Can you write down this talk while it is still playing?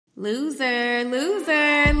Loser,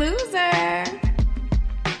 loser, loser.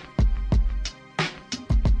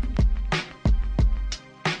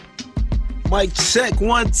 Mic check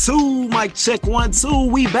 1 2. Mic check 1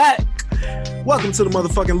 2. We back. Welcome to the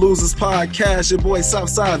motherfucking Losers Podcast. Your boy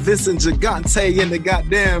Southside Vincent Gigante in the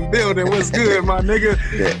goddamn building. What's good, my nigga?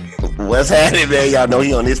 What's happening, man? Y'all know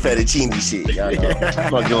he on this fettuccine shit. Y'all know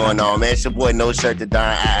what's going on, man. It's your boy No Shirt to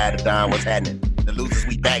Don, I to Don. What's happening? The Losers,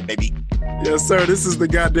 we back, baby. Yes, sir. This is the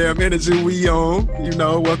goddamn energy we own. You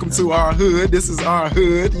know, welcome to our hood. This is our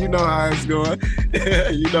hood. You know how it's going.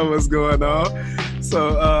 You know what's going on.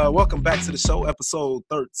 So, welcome back to the show, episode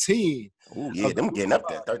 13. Ooh, yeah, them getting up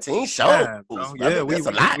there. 13 shows. Yeah, that's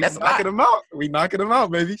a lot. That's a lot. Knocking them out. We knocking them out,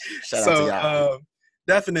 baby. Shout out to y'all.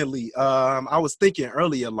 Definitely. I was thinking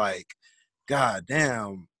earlier, like, God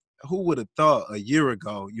damn, who would have thought a year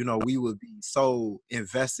ago, you know, we would be so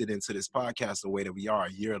invested into this podcast the way that we are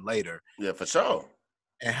a year later. Yeah, for sure.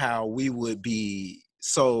 And how we would be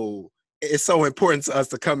it's so important to us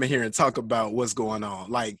to come in here and talk about what's going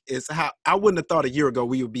on. Like, it's how I wouldn't have thought a year ago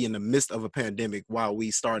we would be in the midst of a pandemic while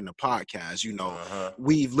we starting a podcast. You know,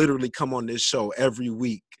 We've literally come on this show every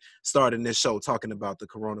week, starting this show talking about the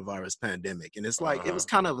coronavirus pandemic. And it's like, it was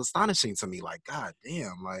kind of astonishing to me. Like, God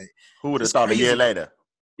damn, like, who would have thought crazy. A year later?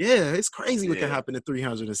 Yeah, it's crazy what can happen in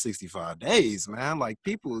 365 days, man. Like,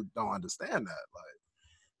 people don't understand that. Like,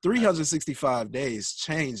 365 days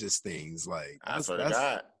changes things. Like, I swear to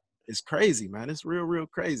God. It's crazy, man. It's real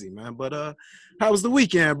crazy, man. But how was the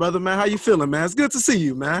weekend, brother, man? How you feeling, man? It's good to see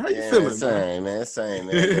you, man. How you feeling, same, man? Same,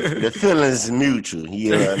 man. The feelings is mutual.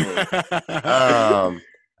 You know what I mean?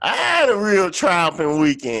 I had a real triumphant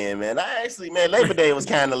weekend, man. Labor Day was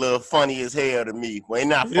kind of a little funny as hell to me. Well,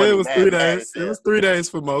 not funny. Yeah, it was 3 days. It was 3 days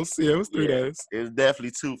for most. Yeah, it was 3 days. It was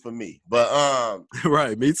definitely 2 for me. But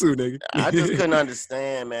right, me too, nigga. I just couldn't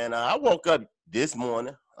understand, man. I woke up this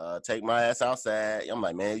morning, take my ass outside. I'm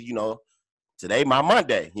like, man, you know, today my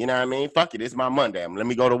Monday. You know what I mean? Fuck it, it's my Monday. Let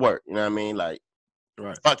me go to work. You know what I mean? Like,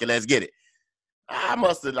 right. Fuck it, let's get it. I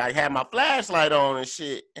must have like had my flashlight on and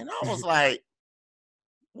shit, and I was like,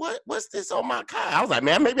 what's this on my car? I was like,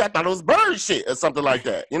 man, maybe I thought it was bird shit or something like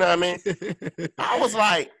that. You know what I mean? I was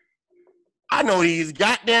like, I know these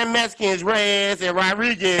goddamn Mexicans, Reyes and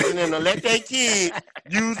Rodriguez, and them to let their kids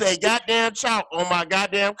use their goddamn chalk on my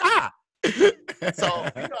goddamn car. So,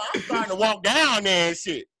 you know, I'm starting to walk down there and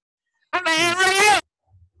shit. I'm like, hey,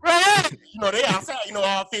 right. You know, they outside, you know,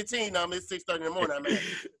 all 15 of them. It's 6:30 in the morning, man.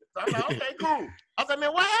 So I'm like, okay, cool. I was like,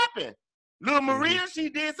 man, what happened? Little Maria, she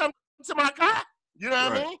did something to my car? You know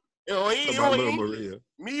what I mean? You know,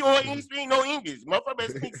 me or he speak no English. Motherfucker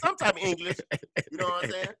better speak some type of English. You know what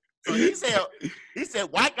I'm saying? So he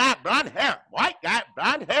said, white guy, blonde hair. White guy,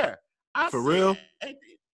 blonde hair. Real? I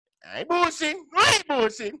ain't bullshitting. I ain't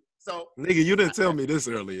bullshitting. So, nigga, you didn't tell me this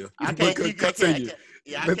earlier. I can't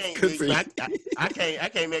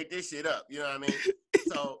make this shit up. You know what I mean?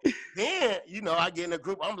 So then, you know, I get in a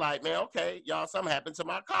group. I'm like, man, okay, y'all, something happened to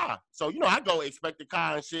my car. So, you know, I go inspect the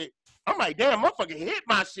car and shit. I'm like, damn, motherfucker hit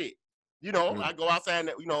my shit. You know, I go outside and,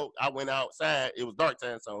 you know, I went outside. It was dark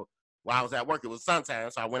time. So while I was at work, it was sunshine.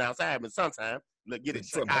 So I went outside in sunshine. Look, get it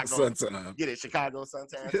Chicago sunshine. Get it Chicago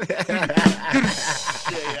sunshine.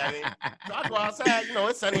 I mean, so I go outside, you know,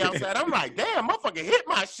 it's sunny outside. I'm like, damn, motherfucker hit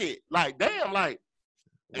my shit. Like, damn, like,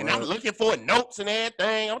 and I'm looking for notes and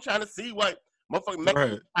everything. I'm trying to see what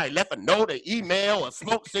motherfucker I left a note, an email, a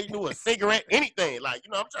smoke signal, a cigarette, anything. Like, you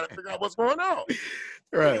know, I'm trying to figure out what's going on.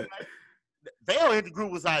 Right. Anyway, Vale in the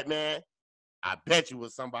group was like, man, I bet you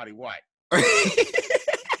was somebody white.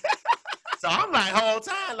 So I'm like, whole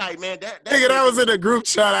time, like, man, that nigga, that was in the group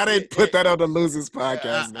chat. I didn't put that on the Losers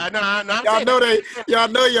Podcast.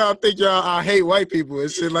 Y'all think I hate white people and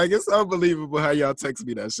shit. Like, it's unbelievable how y'all text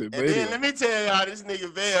me that shit. But anyway. Then let me tell y'all, this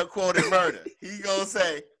nigga Vale quoted murder. He gonna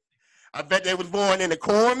say, I bet they was born in the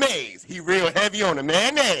corn maze. He real heavy on the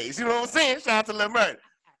mayonnaise. You know what I'm saying? Shout out to Lil Murder.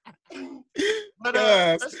 But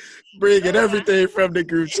bringing everything from the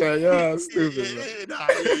group chat. Y'all stupid.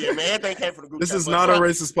 Man, everything came from the group this chat. This is not a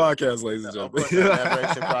racist podcast, ladies and gentlemen.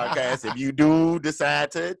 Racist podcast. If you do decide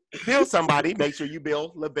to build somebody, make sure you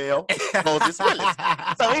build LaBelle Moses Willis.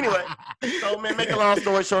 So anyway, man, make a long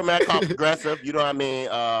story short, man, I called Progressive. You know what I mean?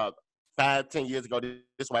 5-10 years ago, this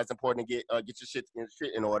is why it's important to get your shit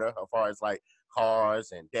in order as far as like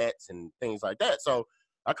cars and debts and things like that. So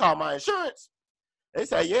I called my insurance. They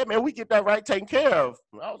said, yeah, man, we get that right taken care of.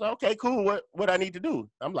 I was like, okay, cool. What I need to do?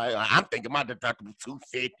 I'm like, I'm thinking my deductible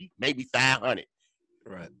 $250, maybe $500.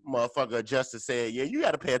 Right. Motherfucker adjuster said, yeah, you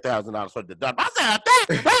got to pay $1,000 for the deductible. I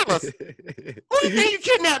said, $1,000? Who you think you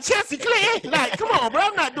kidnapped Chelsea Clinton? Like, come on, bro.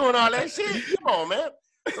 I'm not doing all that shit. Come on, man.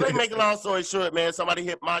 So they make a long story short, man. Somebody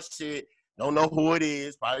hit my shit. Don't know who it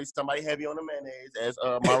is. Probably somebody heavy on the mayonnaise, as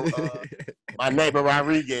my neighbor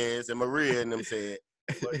Rodriguez and Maria and them said.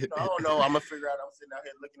 But I don't know. I'm gonna figure out. I'm sitting out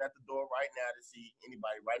here looking at the door right now to see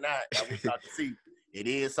anybody. Right now, I wish I could see. It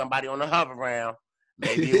is somebody on the hover round.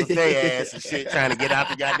 Maybe it was their ass and shit trying to get out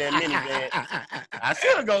the goddamn minivan. I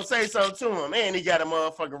should have go say something to him. Man, he got a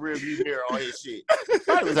motherfucking rear view mirror on his shit.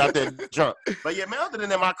 Probably was out there drunk. But yeah, man, other than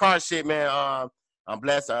that, my car shit, man, I'm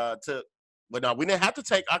blessed. But no, we didn't have to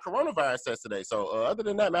take our coronavirus test today. So other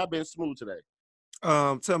than that, man, I've been smooth today.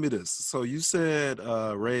 Tell me this. So you said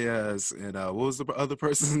Reyes and what was the other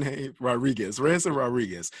person's name? Rodriguez. Reyes and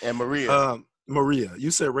Rodriguez. And Maria. Maria. You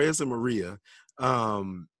said Reyes and Maria.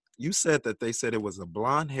 You said that they said it was a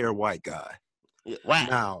blonde-haired white guy. Yeah, wow.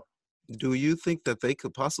 Now, do you think that they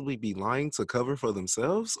could possibly be lying to cover for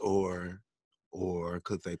themselves, or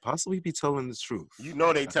could they possibly be telling the truth? You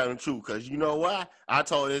know they telling the truth, because you know why? I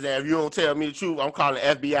told his ass, if you don't tell me the truth, I'm calling the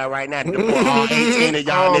FBI right now to deport all 18 of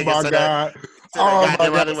y'all niggas. My God. Oh, my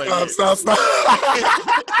God. Stop.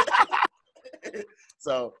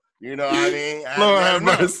 So, you know what I mean? Lord have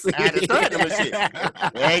mercy. I had to threaten them and shit.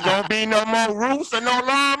 There ain't gonna be no more roofs or no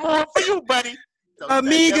lawnmower for you, buddy. So La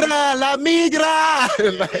migra.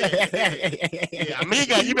 Yeah,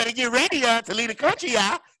 amiga, you better get ready to leave the country,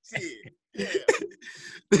 y'all. Shit. Yeah.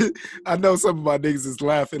 I know some of my niggas is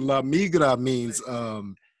laughing. La migra means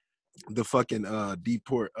the fucking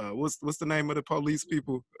deport. What's the name of the police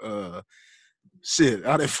people? Shit,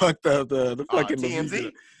 I done fucked up the fucking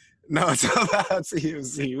TMZ. No, it's about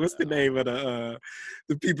TMZ. What's the name of the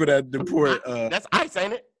people that deport? That's ICE,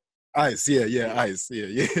 ain't it? ICE, yeah, ICE,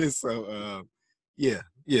 yeah. So, yeah.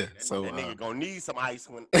 So that nigga gonna need some ice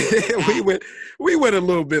when we went a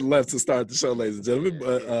little bit left to start the show, ladies and gentlemen.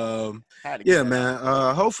 But yeah, man.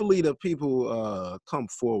 Hopefully the people come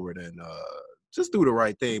forward and just do the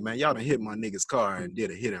right thing, man. Y'all done hit my nigga's car and did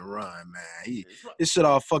a hit and run, man. This shit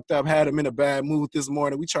all fucked up. Had him in a bad mood this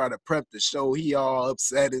morning. We tried to prep the show. He all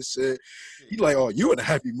upset and shit. He like, oh, you in a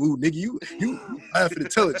happy mood, nigga. You laughing to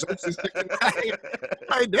tell it.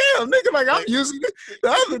 Like, damn, nigga. Like, I'm usually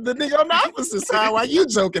the nigga on the opposite side. Why you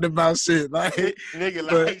joking about shit? Like, nigga,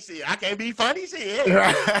 like, shit, I can't be funny, shit.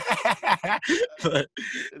 but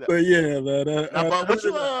yeah, man. But what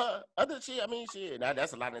you other shit? I mean, shit. Now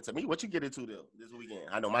that's a lot into me. What you get into this weekend?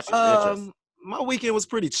 I know my shit. My weekend was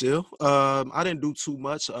pretty chill. I didn't do too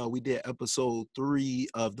much. We did episode 3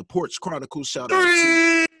 of the Porch Chronicles. Shout out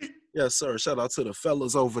to yes, sir. Shout out to the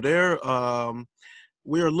fellas over there.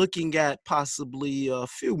 We're looking at possibly a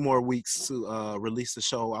few more weeks to release the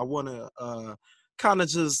show. I want to kind of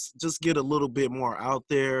just get a little bit more out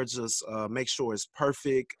there. Just make sure it's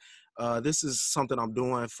perfect. This is something I'm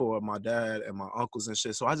doing for my dad and my uncles and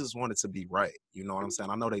shit. So I just want it to be right. You know what I'm saying?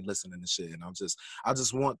 I know they listening to shit, and I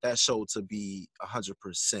just want that show to be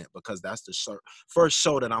 100% because that's the first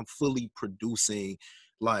show that I'm fully producing.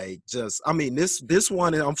 Like, just, I mean, this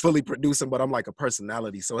one I'm fully producing, but I'm like a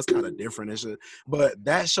personality, so it's kind of different and shit. But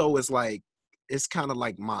that show is like, it's kind of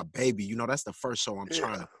like my baby. You know, that's the first show I'm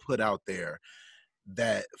trying to put out there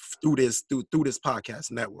that through this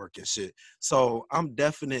podcast network and shit. So I'm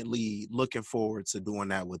definitely looking forward to doing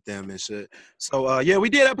that with them and shit. So yeah,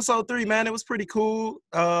 we did episode 3, man. It was pretty cool.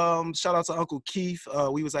 Shout out to Uncle Keith.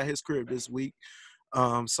 We was at his crib this week.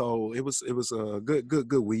 So it was a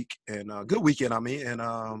good week and good weekend. I mean, and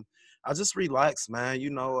I just relaxed, man.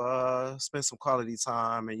 You know, spend some quality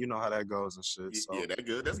time, and you know how that goes and shit. So yeah,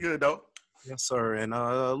 that's good though. Yes, sir. And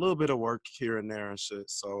a little bit of work here and there and shit.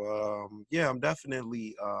 So, yeah, I'm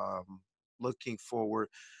definitely looking forward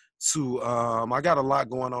to I got a lot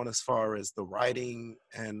going on as far as the writing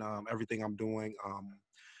and everything I'm doing.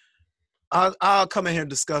 I'll come in here and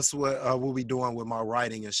discuss what we'll be doing with my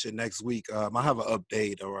writing and shit next week. I have an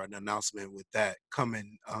update or an announcement with that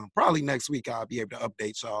coming. Probably next week I'll be able to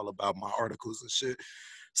update y'all about my articles and shit.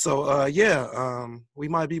 So, yeah, we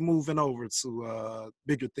might be moving over to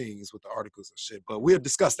bigger things with the articles and shit, but we'll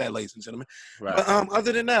discuss that, ladies and gentlemen. Right. But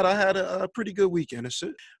other than that, I had a pretty good weekend and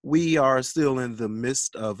shit. We are still in the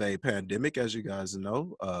midst of a pandemic, as you guys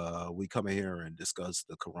know. We come in here and discuss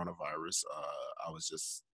the coronavirus. I was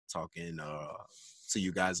just talking to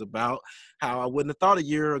you guys about how I wouldn't have thought a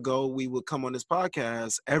year ago we would come on this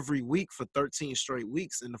podcast every week for 13 straight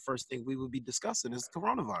weeks, and the first thing we would be discussing is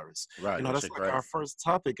coronavirus. Right. You know, that's like our first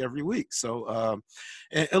topic every week. So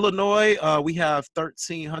in Illinois, we have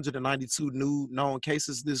 1,392 new known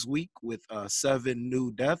cases this week with 7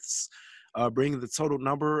 new deaths. Bringing the total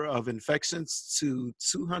number of infections to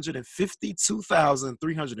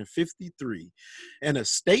 252,353 and a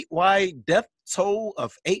statewide death toll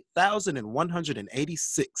of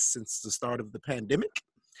 8,186 since the start of the pandemic.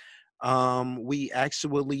 We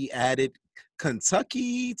actually added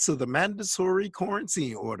Kentucky to the mandatory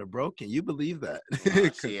quarantine order, bro. Can you believe that? Oh,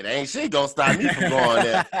 shit, ain't shit gonna stop me from going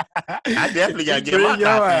there. I definitely gotta get my your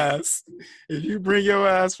copy. ass. If you bring your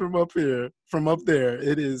ass from up there,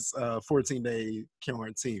 it is 14-day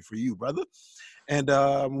quarantine for you, brother. And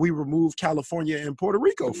we removed California and Puerto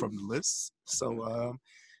Rico from the list. So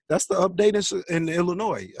that's the update in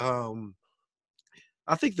Illinois.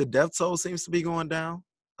 I think the death toll seems to be going down.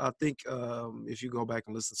 I think if you go back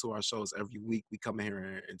and listen to our shows every week, we come in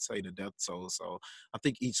here and say the death toll. So I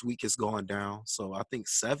think each week is going down. So I think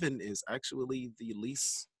 7 is actually the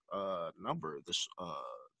least number, the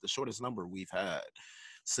shortest number we've had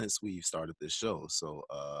since we've started this show. So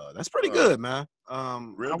that's pretty good, man. I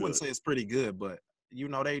wouldn't say it's pretty good, but you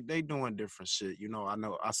know, they doing different shit. You know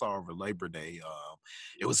I saw over Labor Day,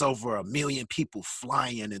 it was over 1 million people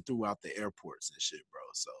flying and throughout the airports and shit, bro.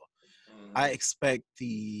 So I expect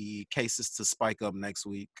the cases to spike up next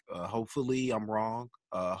week. Hopefully I'm wrong.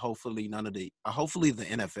 Hopefully hopefully the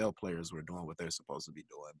NFL players were doing what they're supposed to be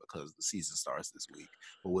doing because the season starts this week.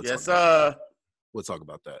 But we'll talk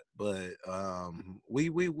about that. But we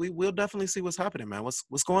will definitely see what's happening, man.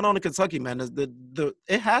 What's going on in Kentucky, man?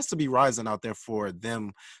 It has to be rising out there for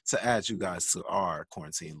them to add you guys to our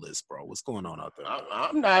quarantine list, bro. What's going on out there?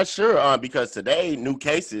 I'm not sure because today new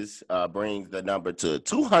cases brings the number to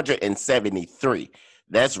 273.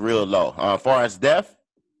 That's real low. Far as death,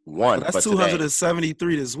 1. Well, that's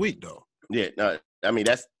 273 this week, though. Yeah, I mean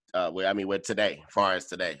that's. With today, far as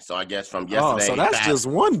today. So I guess from yesterday. Oh, so that's just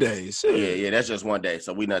one day. Shit. Yeah, that's just one day.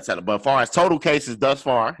 So we not telling. But far as total cases thus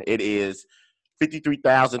far, it is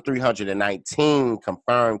 53,319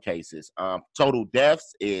 confirmed cases. Total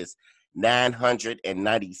deaths is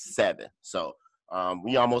 997. So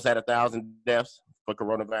we almost had 1,000 deaths for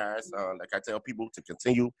coronavirus. Like I tell people to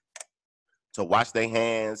continue to wash their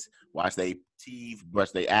hands, wash their teeth,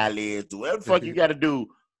 brush their eyelids, do whatever the fuck you got to do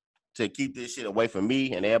to keep this shit away from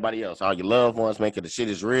me and everybody else, all your loved ones, making the shit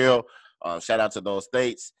is real. Shout out to those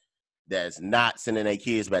states that's not sending their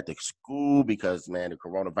kids back to school because, man, the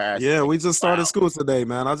coronavirus. Yeah, we just started school today,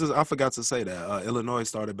 man. I forgot to say that. Illinois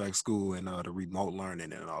started back school and the remote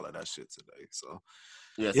learning and all of that shit today. So,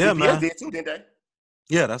 yeah, CPS man. Did too, didn't they?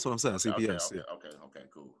 Yeah, that's what I'm saying. CPS. Okay,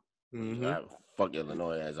 cool. Mm-hmm. Fuck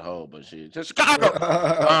Illinois as a whole, but shit, just Chicago.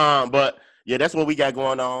 But yeah, that's what we got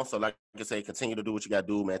going on. So, like I say, continue to do what you got to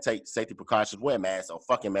do, man. Take safety precautions. Wear masks or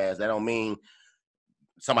fucking masks. That don't mean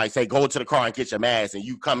somebody say go to the car and get your mask, and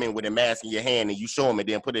you come in with a mask in your hand and you show them and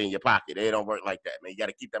then put it in your pocket. It don't work like that, man. You got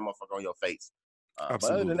to keep that motherfucker on your face. But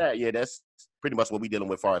other than that, yeah, that's pretty much what we dealing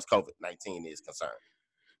with as far as COVID-19 is concerned.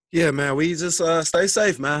 Yeah, man, we just stay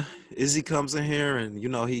safe, man. Izzy comes in here and, you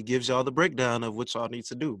know, he gives y'all the breakdown of what y'all need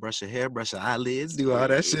to do. Brush your hair, brush your eyelids, do all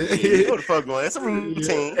that shit. Yeah, you know the fuck going. It's a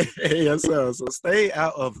routine. Yes, sir. So stay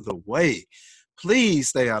out of the way. Please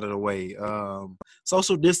stay out of the way.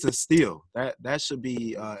 Social distance still. That should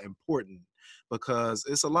be important because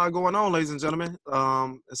it's a lot going on, ladies and gentlemen.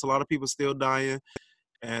 It's a lot of people still dying.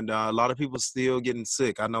 And a lot of people still getting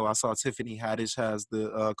sick. I know I saw Tiffany Haddish has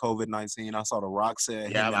the COVID-19. I saw The Rock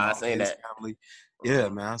said I seen that. Family. Yeah,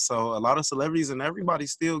 man. So a lot of celebrities and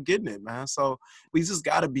everybody's still getting it, man. So we just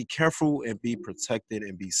got to be careful and be protected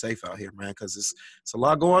and be safe out here, man, because it's a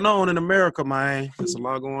lot going on in America, man. There's a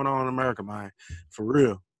lot going on in America, man, for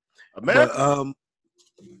real. America. But,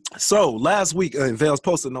 so last week in Vale's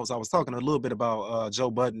Post-it Notes, I was talking a little bit about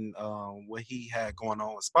Joe Budden, what he had going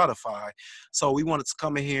on with Spotify. So we wanted to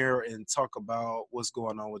come in here and talk about what's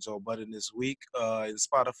going on with Joe Budden this week in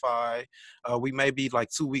Spotify. We may be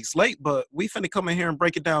like 2 weeks late, but we finna come in here and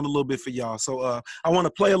break it down a little bit for y'all. So I want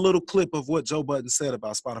to play a little clip of what Joe Budden said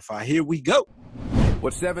about Spotify. Here we go.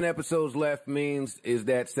 What 7 episodes left means is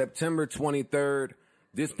that September 23rd,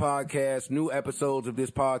 this podcast, new episodes of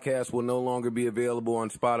this podcast will no longer be available on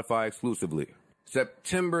Spotify exclusively.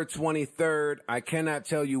 September 23rd, I cannot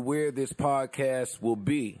tell you where this podcast will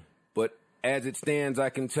be, but as it stands, I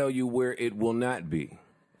can tell you where it will not be,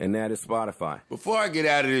 and that is Spotify. Before I get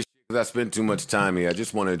out of this shit, because I spent too much time here, I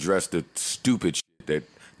just want to address the stupid shit that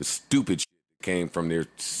came from their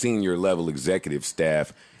senior level executive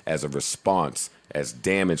staff as a response, as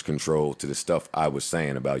damage control to the stuff I was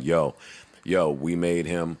saying about, yo, we made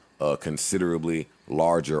him a considerably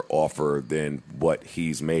larger offer than what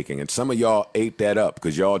he's making. And some of y'all ate that up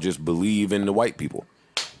because y'all just believe in the white people.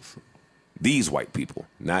 These white people,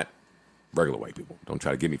 not regular white people. Don't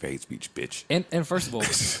try to get me for hate speech, bitch. And first of all,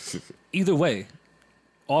 either way,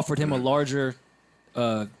 offered him a larger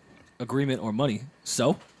agreement or money.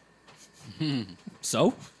 So?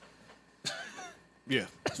 So? Yeah.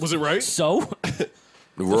 Was it right? So?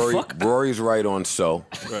 Rory's right on so.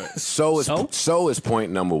 So is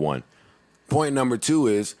point number one. Point number two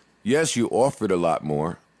is, yes, you offered a lot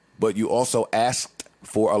more, but you also asked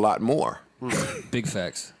for a lot more. Big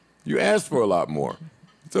facts. You asked for a lot more.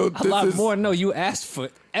 So a lot more? No, you asked for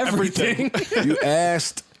everything. You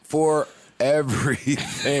asked for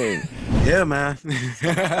everything. Yeah, man.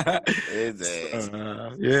 It's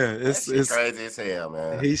crazy as hell,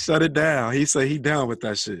 man. He shut it down. He said he down with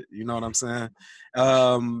that shit. You know what I'm saying?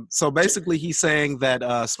 So basically, he's saying that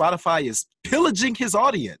Spotify is pillaging his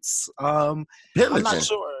audience. I'm not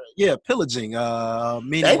sure. Yeah, pillaging.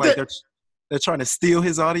 Meaning like they're trying to steal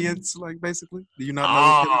his audience, like basically. Do you not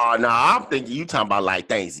know? Oh no, I'm thinking you talking about like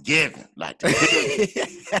Thanksgiving, like. No,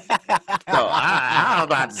 I was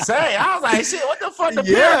about to say. I was like, shit, what the fuck?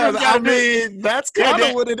 I mean, that's kind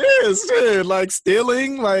of what it is. Shit, like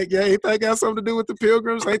stealing. Like, yeah, ain't that got something to do with the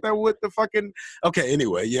Pilgrims? Ain't that what the fucking? Okay,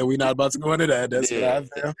 anyway, yeah, we're not about to go into that. That's what I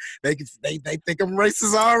feel. They think I'm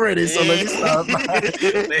racist already. So let me stop.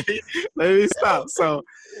 let me stop. So,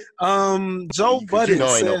 Joe Budden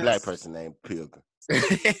says, ain't no black person named Pilgrim.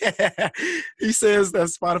 He says that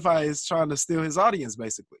Spotify is trying to steal his audience,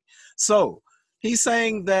 basically. So he's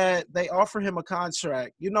saying that they offer him a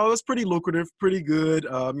contract. You know, it was pretty lucrative, pretty good.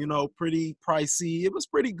 You know, pretty pricey. It was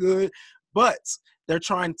pretty good, but they're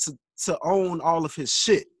trying to own all of his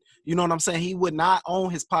shit. You know what I'm saying? He would not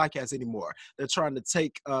own his podcast anymore. They're trying to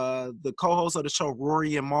take the co-hosts of the show,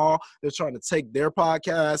 Rory and Mal. They're trying to take their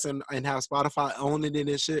podcast and have Spotify own it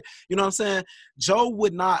and shit. You know what I'm saying? Joe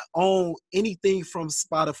would not own anything from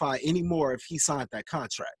Spotify anymore if he signed that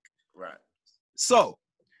contract. Right. So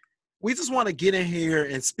we just want to get in here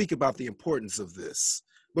and speak about the importance of this,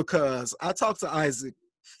 because I talk to Isaac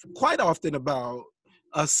quite often about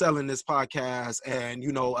us selling this podcast and,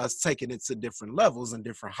 you know, us taking it to different levels and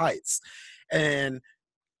different heights. And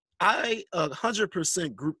I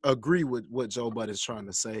 100% agree with what Joe Budden is trying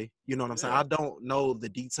to say. You know what I'm saying? I don't know the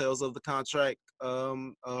details of the contract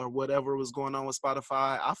or whatever was going on with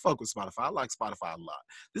Spotify. I fuck with Spotify. I like Spotify a lot.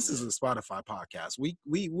 This is a Spotify podcast. We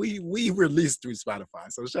released through Spotify,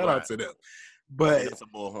 so shout out to them. But it's a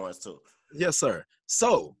bullhorns too. Yes, sir.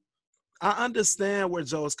 So I understand where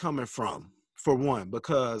Joe's coming from. For one,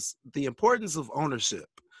 because the importance of ownership.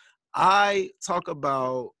 I talk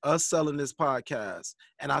about us selling this podcast,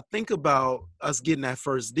 and I think about us getting that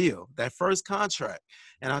first deal, that first contract.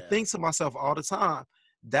 And I think to myself all the time,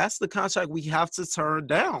 that's the contract we have to turn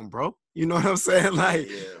down, bro. You know what I'm saying? Like,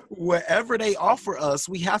 whatever they offer us,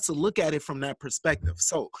 we have to look at it from that perspective.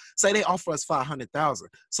 So, say they offer us $500,000.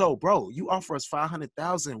 So, bro, you offer us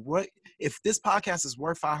 $500,000. What if this podcast is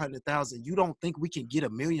worth $500,000? You don't think we can get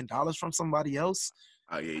 $1 million from somebody else?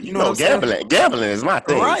 Oh yeah, you know gambling is my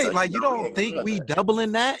thing, right? So like, you don't think we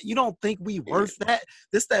doubling that? You don't think we worth that?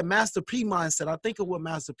 This that Master P mindset. I think of what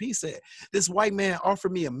Master P said. This white man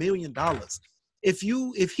offered me $1 million. If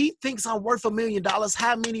he thinks I'm worth $1 million,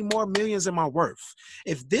 how many more millions am I worth?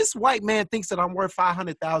 If this white man thinks that I'm worth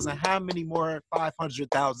 500,000, how many more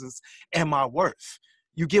 500,000s am I worth?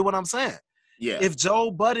 You get what I'm saying? Yeah. If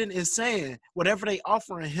Joe Budden is saying whatever they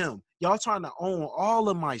offering him, y'all trying to own all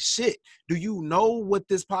of my shit. Do you know what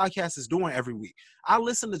this podcast is doing every week? I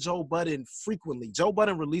listen to Joe Budden frequently. Joe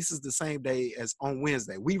Budden releases the same day as on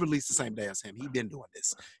Wednesday. We release the same day as him. He been doing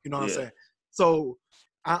this. You know what I'm saying? So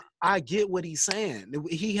I get what he's saying.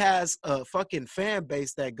 He has a fucking fan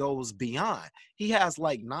base that goes beyond. He has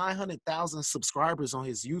like 900,000 subscribers on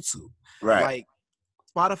his YouTube. Right. Like,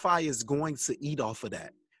 Spotify is going to eat off of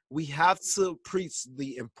that. We have to preach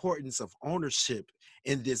the importance of ownership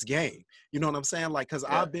in this game. You know what I'm saying? Like, because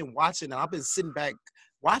I've been watching, and I've been sitting back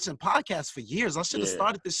watching podcasts for years. I should have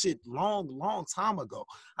started this shit long time ago.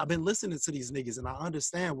 I've been listening to these niggas, and I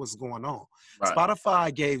understand what's going on. Right.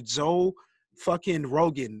 Spotify gave Joe fucking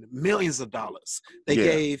Rogan millions of dollars. They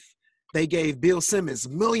gave Bill Simmons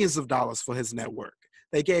millions of dollars for his network.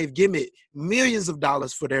 They gave Gimmick millions of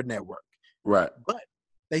dollars for their network. Right. But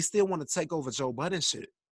they still want to take over Joe Budden shit.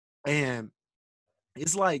 And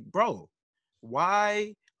it's like, bro,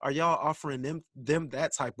 why are y'all offering them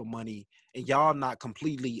that type of money and y'all not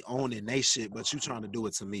completely owning they shit, but you trying to do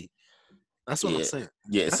it to me? That's what I'm saying.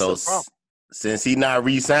 Yeah, that's so since he not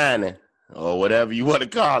re-signing or whatever you want to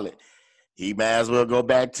call it, he might as well go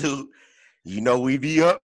back to, you know, we be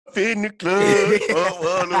up in the club.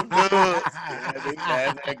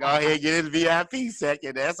 Go ahead and get his VIP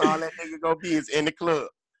second. That's all that nigga gonna be is in the club.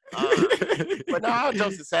 But no, all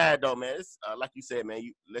jokes aside though, man, it's like you said, man,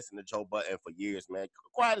 you listen to Joe Budden for years, man.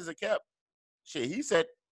 Quiet as a kept. Shit, he set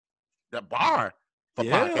the bar for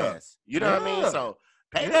podcasts. You know what I mean? So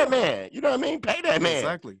pay that man. You know what I mean? Pay that man.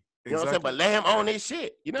 Exactly. You know what I'm saying? But let him own his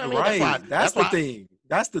shit. You know what I mean? Right. That's the thing.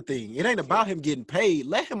 That's the thing. It ain't about him getting paid.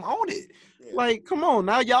 Let him own it. Yeah. Like, come on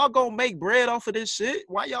now, y'all gonna make bread off of this shit.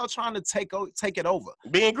 Why y'all trying to take it over?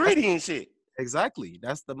 Being greedy and shit. Exactly.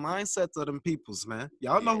 That's the mindset of them peoples, man.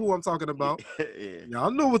 Y'all know Yeah. who I'm talking about. Yeah.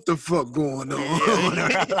 Y'all know what the fuck going on.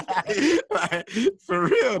 Yeah. Like, for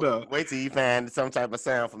real though. Wait till you find some type of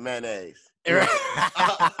sound for mayonnaise. Right.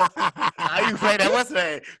 How you play that? What's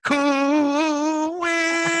that? Cool Wind.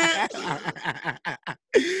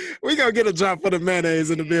 We gonna get a drop for the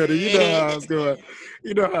mayonnaise in the building. You know how it's going.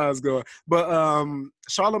 You know how it's going. But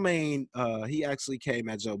Charlemagne, he actually came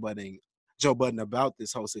at Joe Budden about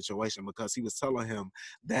this whole situation because he was telling him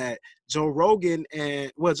that Joe Rogan, I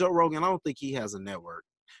don't think he has a network.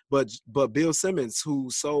 But Bill Simmons, who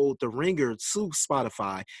sold The Ringer to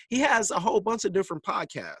Spotify, he has a whole bunch of different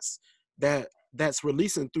podcasts that's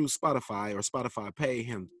releasing through Spotify, or Spotify pay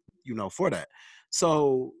him, for that.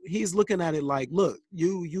 So he's looking at it like, look,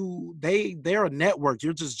 they're a network.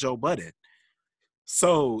 You're just Joe Budden.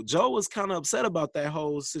 So Joe was kind of upset about that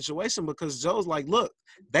whole situation because Joe's like, look,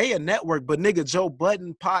 they a network, but nigga, Joe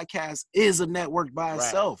Budden podcast is a network by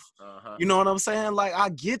itself. Uh-huh. You know what I'm saying? Like, I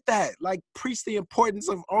get that. Like, preach the importance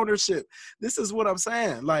of ownership. This is what I'm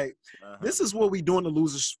saying. Like, this is what we doing the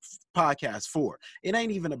Losers podcast for. It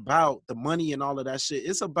ain't even about the money and all of that shit.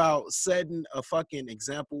 It's about setting a fucking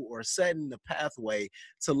example or setting the pathway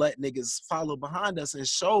to let niggas follow behind us and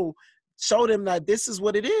show them that this is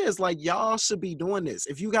what it is. Like, y'all should be doing this.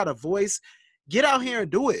 If you got a voice, get out here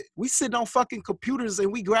and do it. We sitting on fucking computers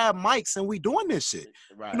and we grab mics and we doing this shit.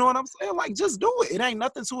 Right. You know what I'm saying? Like, just do it. It ain't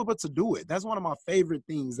nothing to it but to do it. That's one of my favorite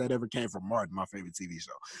things that ever came from Martin, my favorite TV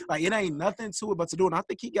show. Like, it ain't nothing to it but to do it. And I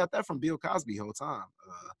think he got that from Bill Cosby the whole time.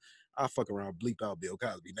 I fuck around, bleep out Bill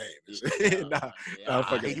Cosby name.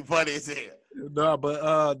 You funny as hell. Nah,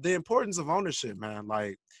 but the importance of ownership, man.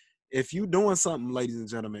 Like, if you doing something, ladies and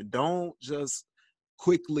gentlemen, don't just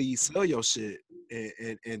quickly sell your shit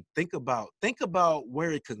and think about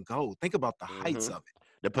where it can go. Think about the heights of it.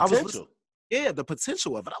 The potential. The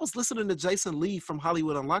potential of it. I was listening to Jason Lee from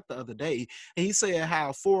Hollywood Unlocked the other day, and he said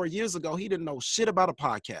how 4 years ago he didn't know shit about a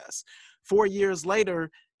podcast. 4 years later,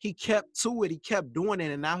 he kept to it. He kept doing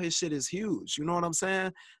it, and now his shit is huge. You know what I'm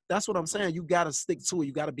saying? That's what I'm saying. You got to stick to it.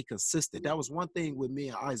 You got to be consistent. That was one thing with me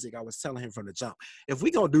and Isaac. I was telling him from the jump. If we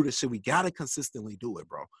going to do this shit, we got to consistently do it,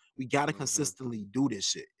 bro. We got to consistently do this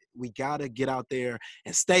shit. We got to get out there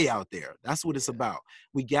and stay out there. That's what it's about.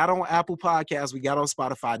 We got on Apple Podcasts. We got on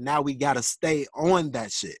Spotify. Now we got to stay on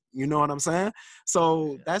that shit. You know what I'm saying?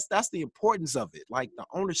 So that's the importance of it, like the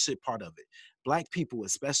ownership part of it. Black people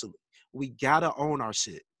especially. We gotta own our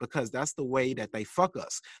shit because that's the way that they fuck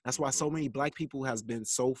us. That's why so many black people has been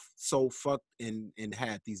so fucked and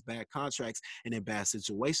had these bad contracts and in bad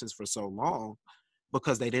situations for so long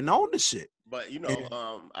because they didn't own the shit. But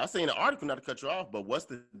I seen an article, not to cut you off, but what's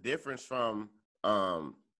the difference from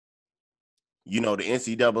the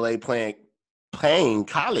NCAA playing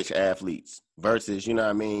college athletes versus,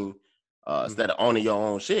 instead of owning your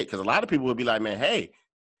own shit? Because a lot of people would be like, man, hey,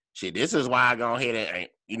 shit, this is why I go ahead and,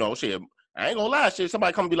 shit, I ain't gonna lie, shit,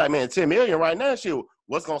 somebody come be like, man, 10 million right now, shit,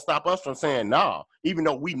 what's gonna stop us from saying nah, even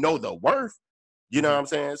though we know the worth, you know what I'm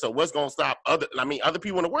saying? So what's gonna stop other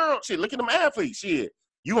people in the world, shit, look at them athletes, shit,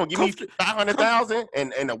 you gonna give me 500,000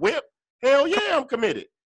 and a whip? Hell yeah, I'm committed.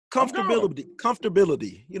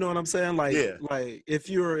 Comfortability. You know what I'm saying? Like if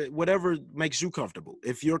you're, whatever makes you comfortable.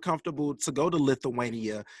 If you're comfortable to go to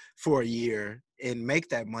Lithuania for a year and make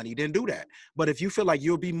that money, then do that. But if you feel like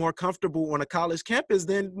you'll be more comfortable on a college campus,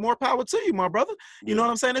 then more power to you, my brother. You know what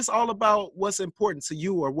I'm saying? It's all about what's important to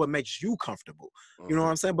you or what makes you comfortable. You know what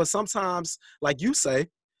I'm saying? But sometimes, like you say,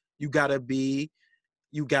 what's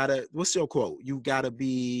your quote? You gotta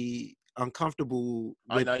be uncomfortable.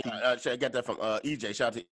 I got that from EJ. Shout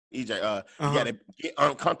out to EJ. You gotta get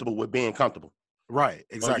uncomfortable with being comfortable. Right,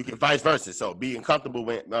 exactly. Or you can vice versa. So being comfortable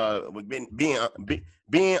with being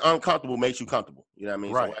uncomfortable makes you comfortable. You know what I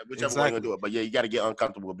mean? Right. So whichever way you gonna do it. But yeah, you gotta get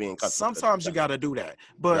uncomfortable with being comfortable. Sometimes you gotta do that.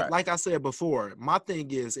 But like I said before, my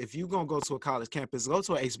thing is if you're gonna go to a college campus, go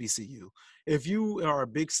to a HBCU. If you are a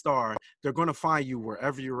big star, they're gonna find you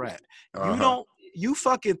wherever you're at. You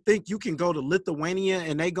fucking think you can go to Lithuania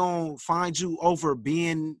and they gonna find you over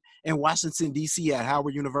being in Washington, D.C. at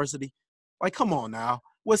Howard University? Like, come on now.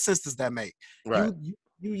 What sense does that make? Right.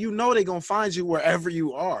 You know they're gonna find you wherever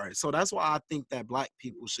you are. So that's why I think that black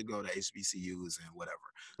people should go to HBCUs and whatever.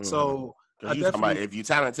 So if you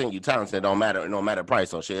talented, it don't matter. It don't matter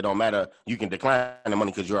price. So shit, it don't matter. You can decline the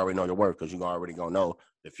money because you already know your worth because you already gonna know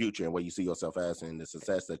the future and where you see yourself as and the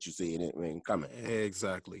success that you see in it coming.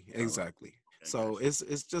 Exactly. So it's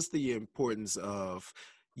just the importance of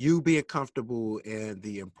you being comfortable and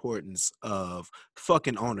the importance of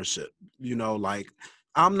fucking ownership. You know, like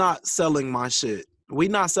I'm not selling my shit. We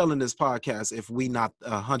not selling this podcast if we not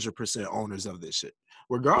 100% owners of this shit.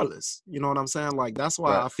 Regardless, you know what I'm saying? Like that's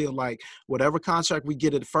why Right. I feel like whatever contract we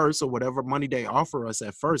get at first or whatever money they offer us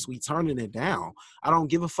at first, we turning it down. I don't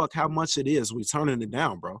give a fuck how much it is. We turning it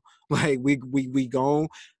down, bro. Like we gon'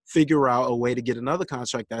 figure out a way to get another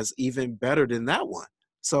contract that's even better than that one.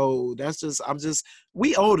 So that's just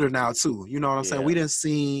we older now too. You know what I'm saying? Yeah.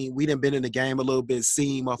 We didn't been in the game a little bit,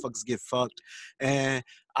 seen motherfuckers get fucked. And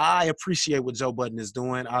I appreciate what Joe Budden is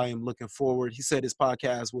doing. I am looking forward. He said his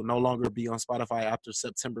podcast will no longer be on Spotify after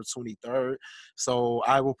September 23rd. So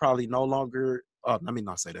I will probably no longer let me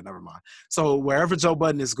not say that. Never mind. So wherever Joe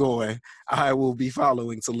Budden is going, I will be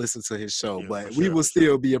following to listen to his show. Yeah, but for we sure, will for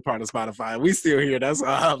still be a part of Spotify. We still here. That's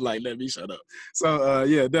why I'm like, let me shut up. So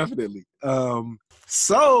yeah, definitely.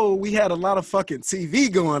 So we had a lot of fucking TV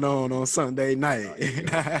going on Sunday night.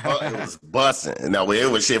 It was busting. No, it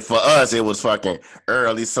was shit for us. It was fucking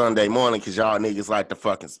early Sunday morning because y'all niggas like the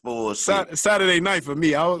fucking spoil shit. Saturday night for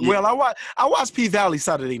me. I watched P Valley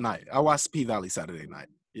Saturday night. I watched P Valley Saturday night.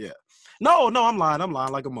 Yeah. No, I'm lying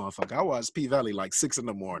like a motherfucker. I watched P Valley like 6 in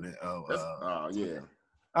the morning. Yeah.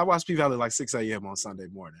 I watched P Valley like 6 a.m. on Sunday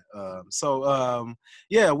morning.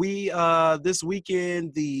 Yeah, we this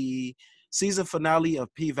weekend the season finale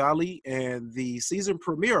of P Valley and the season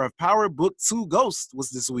premiere of Power Book 2 Ghost was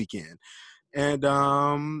this weekend. And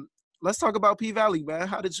let's talk about P Valley, man.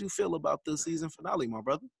 How did you feel about the season finale, my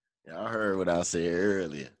brother? Y'all heard what I said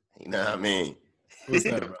earlier. You know what I mean? What's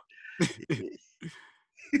that, bro?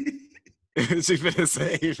 She finna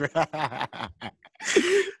say, bro.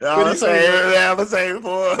 I'm gonna say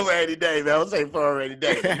for a rainy day, man. I'm gonna say for a rainy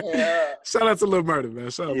day. Yeah. Shout out to Lil Murder, man.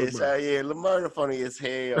 Shout out to Lil Murder. Yeah, Lil Murder funny as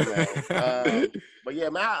hell, man. But yeah,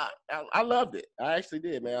 man, I loved it. I actually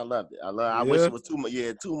did, man. I loved it. I wish it was 2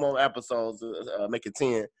 more episodes, make it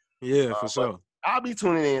 10. Yeah, for sure. I'll be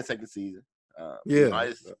tuning in second season. Yeah,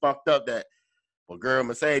 it's fucked up that girl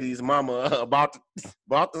Mercedes mama bought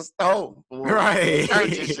the stove, right?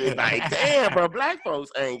 Shit. Like, damn, bro, black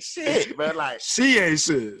folks ain't shit, but like she ain't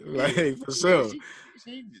shit, like for sure.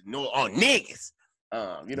 She know on niggas.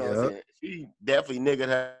 You know what I'm saying? She definitely niggered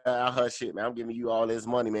her shit, man. I'm giving you all this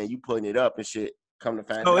money, man. You putting it up and shit. Come to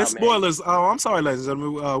find out, it's man. spoilers. Oh, I'm sorry, ladies and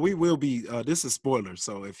gentlemen. We will be. This is spoilers.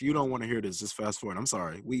 So if you don't want to hear this, just fast forward. I'm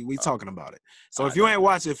sorry. We talking about it. So if you ain't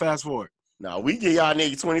watching, fast forward. No, we give y'all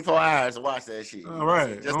niggas 24 hours to watch that shit. All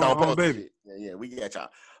right. Just don't post baby. Yeah, we get y'all.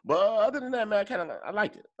 But other than that, man, I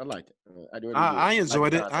liked it. I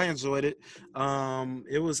enjoyed it. I enjoyed it.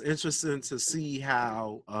 It was interesting to see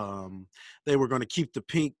how they were going to keep the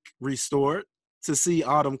pink restored. To see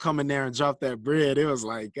Autumn come in there and drop that bread, it was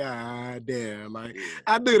like, God damn. Like,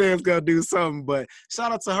 I knew they was going to do something, but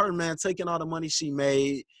shout out to her, man, taking all the money she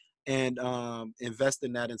made and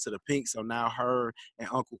investing that into the pink. So now her and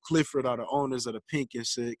Uncle Clifford are the owners of the pink and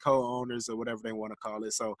shit, co-owners or whatever they want to call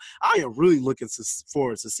it. So I am really looking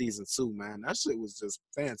forward to season 2, man. That shit was just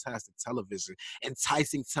fantastic television,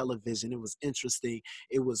 enticing television. It was interesting.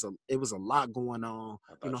 It was a lot going on.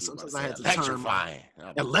 You know, sometimes I had to electrifying.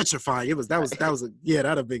 Electrifying. That'd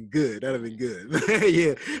have been good. That'd have been good.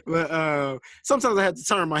 Yeah. But sometimes I had to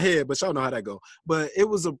turn my head, but y'all know how that go. But it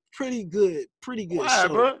was a pretty good show.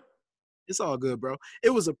 Bro? It's all good, bro.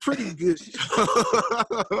 It was a pretty good show.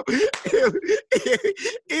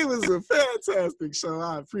 It was a fantastic show.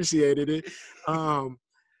 I appreciated it.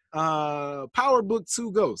 Power Book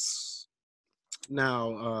 2 Ghosts.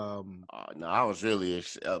 Now, no, I was really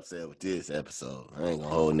upset with this episode. I ain't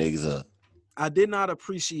gonna hold niggas up. I did not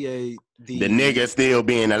appreciate the nigga still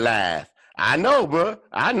being alive. I know, bro.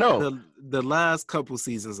 I know. The last couple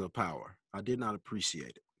seasons of Power. I did not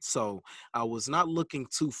appreciate it. So I was not looking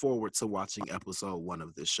too forward to watching episode 1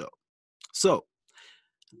 of this show. So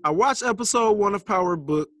I watched episode 1 of Power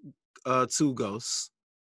Book 2 Ghosts,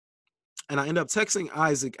 and I ended up texting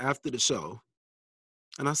Isaac after the show,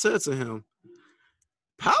 and I said to him,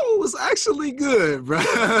 Power was actually good, bro.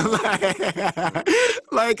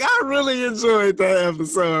 like I really enjoyed that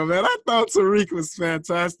episode, man. I thought Tariq was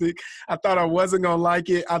fantastic. I thought I wasn't gonna like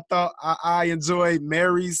it. I thought I enjoyed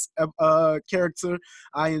Mary's character.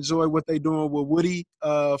 I enjoyed what they doing with Woody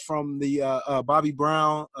from the Bobby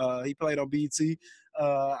Brown. He played on BT.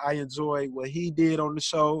 I enjoyed what he did on the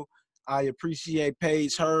show. I appreciate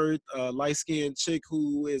Paige Hurd, light-skinned chick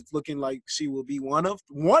who is looking like she will be one of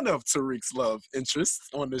Tariq's love interests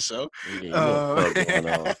on the show.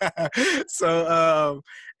 So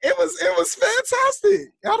it was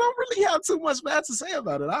fantastic. I don't really have too much bad to say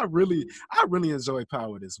about it. I really enjoyed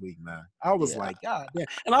Power this week, man. I was like, God damn.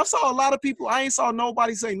 And I saw a lot of people. I ain't saw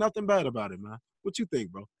nobody say nothing bad about it, man. What you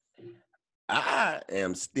think, bro? I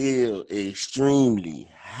am still extremely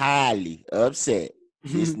highly upset.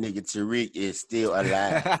 This nigga Tariq is still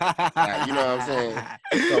alive. Like, you know what I'm saying?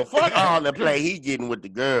 So fuck all the play he getting with the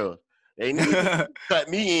girls. They need to cut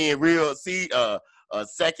me in real. See, a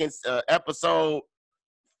second episode,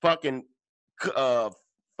 fucking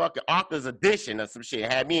Author's Edition or some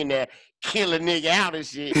shit. Had me in there kill a nigga out and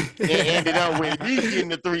shit, and ended up with me getting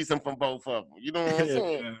the threesome from both of them. You know what I'm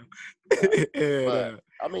saying? But,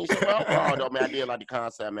 I mean, so overall, though, man, I did like the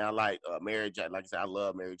concept, man. I like Mary J. Like I said, I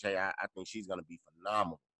love Mary J. I think she's gonna be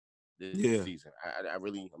phenomenal this season. I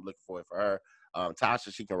really am looking forward for her.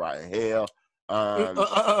 Tasha, she can ride in hell.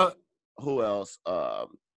 Who else?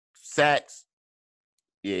 Sax.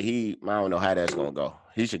 Yeah, I don't know how that's gonna go.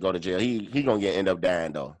 He should go to jail. He gonna end up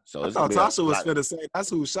dying though. So I thought Tasha was finna say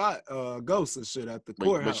that's who shot Ghost and shit at the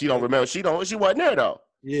courthouse. But she don't remember. She wasn't there though.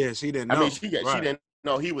 Yeah, she didn't know. I mean, she didn't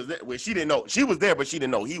know he was there. Well, she didn't know she was there, but she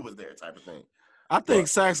didn't know he was there, type of thing. I think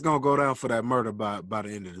Sax gonna go down for that murder by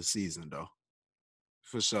the end of the season, though,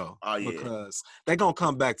 for sure. Oh yeah, because they gonna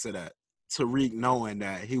come back to that. Tariq knowing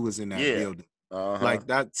that he was in that building, like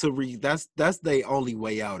that. Tariq, that's their only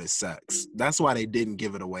way out is Sax. That's why they didn't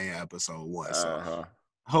give it away in episode 1. So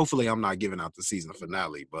hopefully, I'm not giving out the season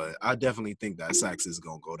finale, but I definitely think that Sax is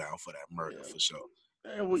gonna go down for that murder for sure.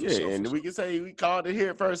 And we can say we called it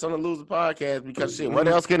here first on the Loser Podcast because shit, what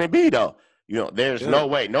else can it be though? You know, there's no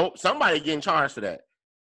way. Nope, somebody getting charged for that.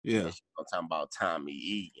 Yeah, I'm talking about Tommy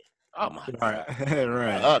Egan. Oh my God,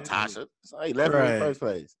 right. Tasha. So he left in the first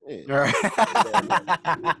place. Yeah.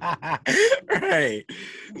 Right.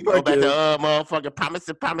 You go back to motherfucking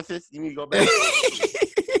promises. You need to go back.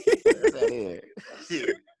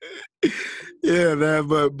 Yeah, man.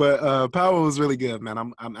 But Power was really good, man.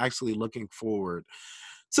 I'm actually looking forward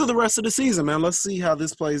to the rest of the season, man. Let's see how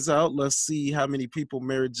this plays out. Let's see how many people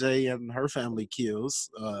Mary J and her family kills.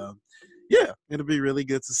 Yeah, it'll be really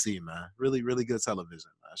good to see, man. Really, really good television,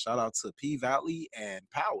 man. Shout out to P Valley and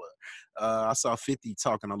Power. I saw 50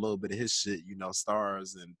 talking a little bit of his shit. You know,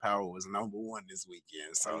 Stars and Power was #1 this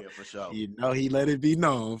weekend. So, for sure. You know, he let it be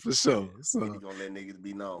known for sure. So he gonna let niggas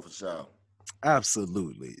be known for sure.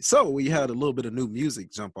 Absolutely. So we had a little bit of new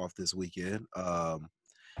music jump off this weekend.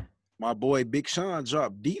 My boy Big Sean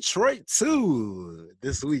dropped Detroit 2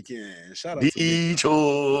 this weekend. Shout out to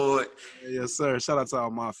Detroit. Yes, sir. Shout out to all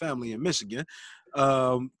my family in Michigan.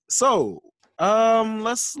 Let's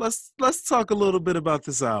talk a little bit about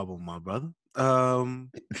this album, my brother.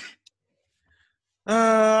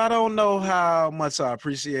 I don't know how much I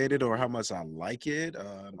appreciate it or how much I like it.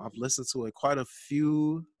 I've listened to it quite a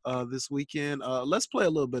few this weekend. Let's play a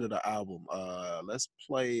little bit of the album. Let's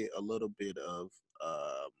play a little bit of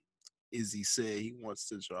Izzy said he wants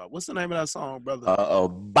to drop. What's the name of that song, brother?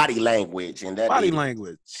 Body Language. And that Body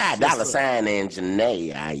Language. Dollar Sign and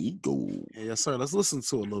Janae. How you go? Yes, sir. Let's listen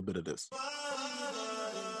to a little bit of this.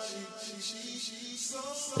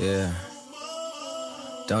 Yeah.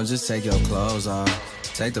 Don't just take your clothes off.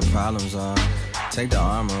 Take the problems off. Take the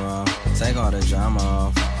armor off. Take all the drama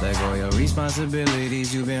off. Let go of your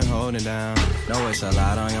responsibilities you've been holding down. Know it's a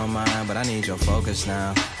lot on your mind, but I need your focus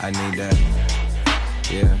now. I need that.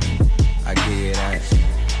 Yeah, I give you that.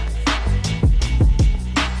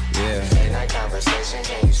 Yeah. Late night conversation,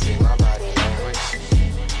 can you speak my body language?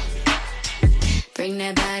 Bring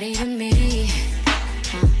that body to me.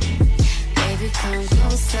 Baby, come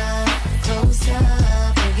closer, closer.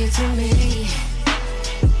 Bring it to me.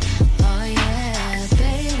 Oh yeah,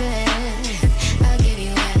 baby, I'll give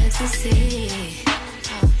you ecstasy.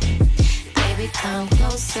 Baby, come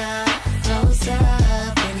closer, closer.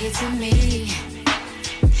 Bring it to me.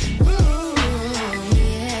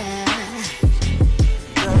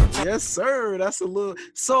 Yes, sir. That's a little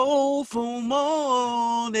soulful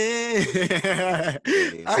morning. I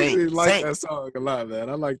actually like that song a lot, man.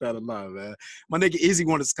 I like that a lot, man. My nigga Izzy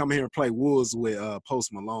wanted to come here and play Wolves with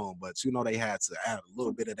Post Malone, but you know they had to add a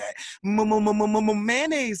little bit of that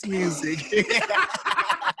mayonnaise music.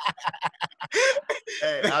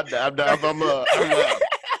 Hey, I'm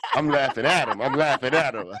laughing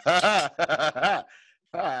at him.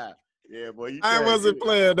 Yeah, boy. I wasn't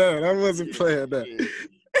playing that.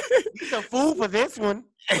 He's a fool for this one.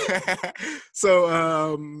 So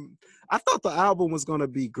I thought the album was gonna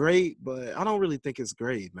be great, but I don't really think it's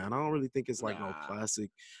great, man. I don't really think it's like no Nah.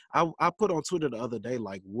 classic. I put on Twitter the other day,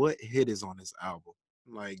 like, what hit is on this album?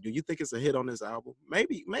 Like, do you think it's a hit on this album?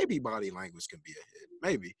 Maybe Body Language can be a hit.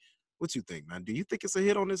 Maybe. What you think, man? Do you think it's a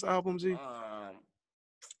hit on this album, G? I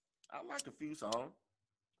like a few songs.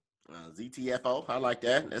 ZTFO, I like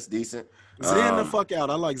that. That's decent. Zen the fuck out.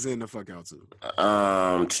 I like Zen the fuck out too.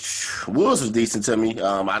 Woods was decent to me.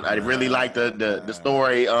 I really like the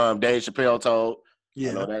story Dave Chappelle told.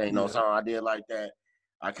 Yeah, I know that ain't no song I did like that.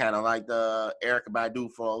 I kind of like the Erykah Badu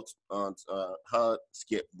folks her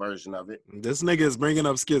skit version of it. This nigga is bringing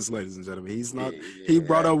up skits, ladies and gentlemen. He's not. Yeah, He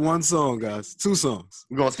brought up one song, guys. 2 songs.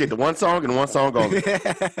 We're gonna skip the one song and one song only.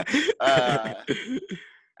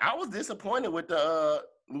 I was disappointed with the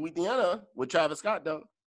Louisiana with Travis Scott though.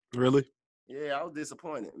 Really? Yeah, I was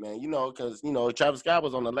disappointed, man. Because Travis Scott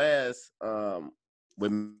was on the last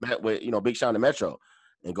with Big Sean and Metro,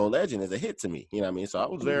 and Go Legend is a hit to me. You know what I mean? So I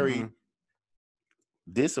was very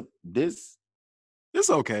this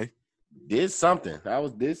okay. This something. I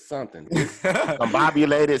was this something. This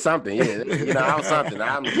combobulated something. Yeah, I was something.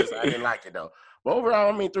 I didn't like it though. But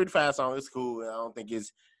overall, I mean, 3 to 5 songs is cool. I don't think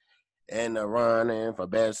it's in the running for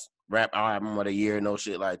best rap album of the year, no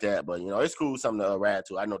shit like that. But it's cool, something to rap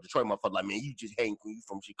to. I know Detroit motherfucker like, man, you just hating you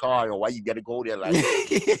from Chicago. Why you gotta go there like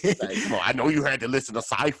that? Like, come on, I know you had to listen to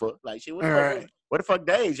Cypher. Like, shit, where the fuck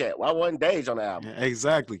Dage at? Why wasn't Dage on the album? Yeah,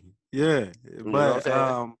 exactly. Yeah, but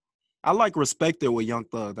I like Respected with Young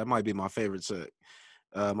Thug. That might be my favorite track.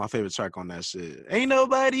 My favorite track on that shit. Ain't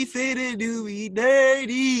nobody finna do me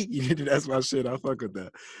dirty. That's my shit. I fuck with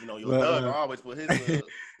that. Young Thug always put his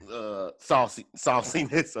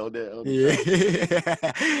sauciness on there. Yeah.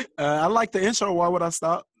 I like the intro. Why would I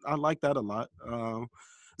stop? I like that a lot.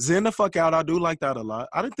 Zen the fuck out. I do like that a lot.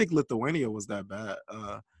 I didn't think Lithuania was that bad.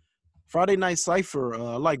 Friday Night Cypher,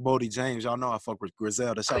 I like Bodie James. Y'all know I fuck with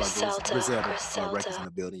Griselda. Shout out Griselda Records in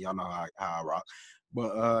the building. Y'all know how I rock.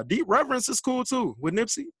 But Deep Reverence is cool too with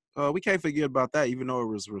Nipsey. We can't forget about that, even though it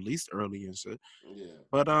was released early and shit. Yeah.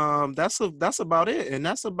 But that's about it, and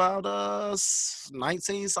that's about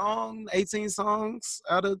 19 songs, 18 songs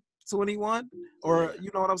out of 21, or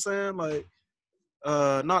you know what I'm saying? Like,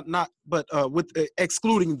 with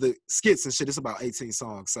excluding the skits and shit, it's about 18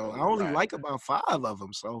 songs. So I only like about 5 of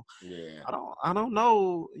them. So yeah, I don't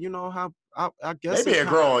know. How I guess maybe you're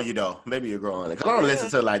growing. Maybe you're growing. Cause I only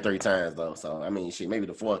listened to it like 3 times though. So I mean, shit, maybe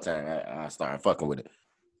the 4th time I started fucking with it.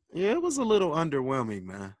 Yeah, it was a little underwhelming,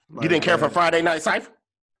 man. Like, you didn't care for Friday Night Cypher?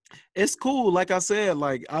 It's cool. Like I said,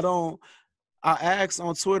 like I asked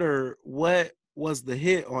on Twitter what was the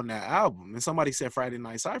hit on that album, and somebody said Friday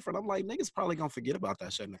Night Cypher, and I'm like, niggas probably gonna forget about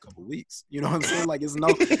that shit in a couple weeks. You know what I'm saying? Like,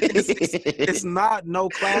 it's not no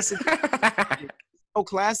classic, no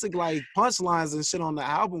classic like punchlines and shit on the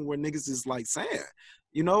album where niggas is like saying,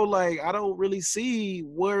 like I don't really see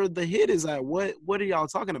where the hit is at. What are y'all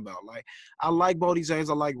talking about? Like, I like Bodie James,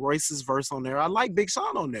 I like Royce's verse on there, I like Big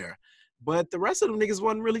Sean on there. But the rest of them niggas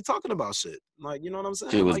wasn't really talking about shit. Like, you know what I'm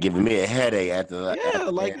saying? She was giving me a headache after that. Yeah,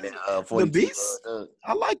 like the beats.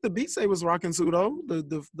 I like the beats they was rocking too though.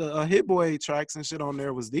 The Hit Boy tracks and shit on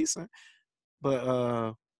there was decent.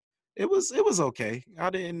 But it was okay.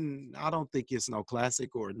 I don't think it's no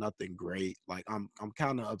classic or nothing great. Like I'm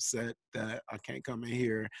kind of upset that I can't come in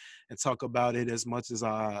here and talk about it as much as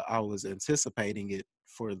I was anticipating it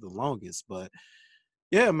for the longest. But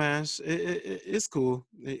yeah, man, it's cool.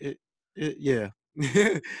 Yeah.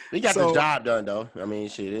 We got the job done though. I mean,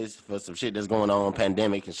 shit, it's for some shit that's going on,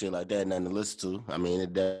 pandemic and shit like that, nothing to listen to. I mean,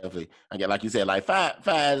 it definitely, I get, like you said, like 5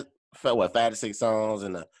 to 6 songs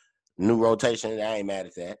and a new rotation. I ain't mad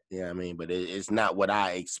at that. You know what I mean? But it's not what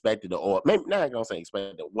I expected, or maybe not gonna say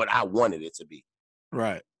expected, what I wanted it to be.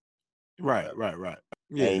 Right. Yeah,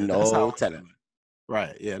 ain't no telling.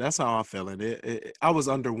 Right. Yeah, that's how I'm feeling. I was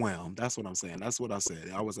underwhelmed. That's what I'm saying. That's what I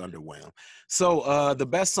said. I was underwhelmed. So the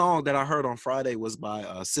best song that I heard on Friday was by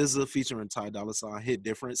SZA featuring Ty Dolla $ign, Hit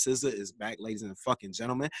Different. SZA is back, ladies and fucking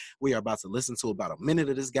gentlemen. We are about to listen to about a minute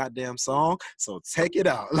of this goddamn song. So take it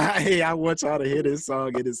out. Like, hey, I want y'all to hear this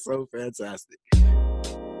song. It is so fantastic.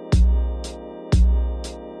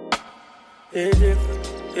 It's different.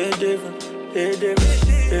 It's different. It's different.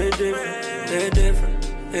 It's different. It's different.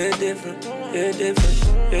 It's different, it's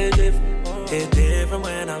different, it's different. It's different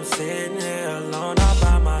when I'm sitting here alone all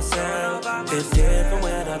by myself. It's different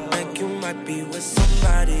when I think you might be with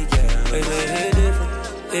somebody, yeah. It's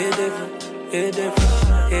different, it's different, it's different,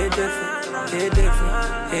 it's different, it's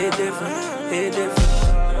different, it's different, it's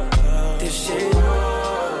different. This shit,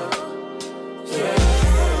 yeah.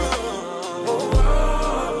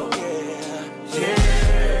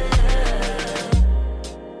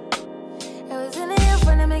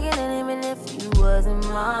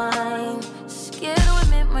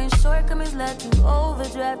 shortcomings led to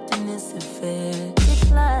overdraft in this affair.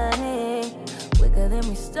 Declining quicker than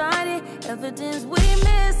we started. Evidence we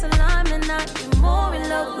misalignment, not be more in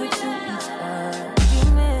love with you each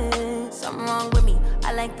argument. Something wrong with me.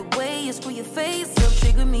 I like the way you screw your face up,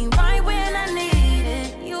 trigger me right when I need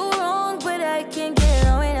it. You wrong, but I can't get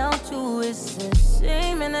on without you. It's a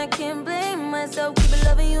shame, and I can't blame myself. Keep it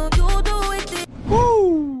loving you, you do it.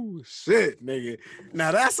 Woo! Shit, nigga.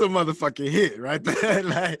 Now that's a motherfucking hit right there.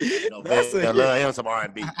 Like, that's a hit. I love him some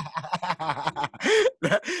R&B.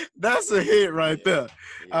 That's a hit right there.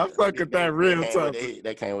 I fuck with that real tough.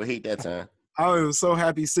 That came with heat that time. I am so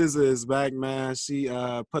happy SZA is back, man. She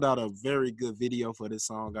put out a very good video for this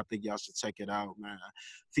song. I think y'all should check it out, man.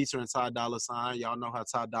 Featuring Ty Dolla $ign. Y'all know how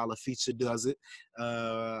Ty Dolla feature does it.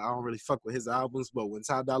 I don't really fuck with his albums, but when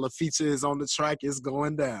Ty Dolla feature is on the track, it's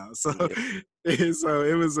going down. So, so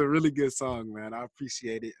it was a really good song, man. I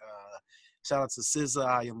appreciate it. Shout out to SZA.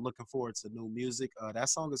 I am looking forward to new music. That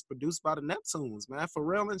song is produced by the Neptunes, man.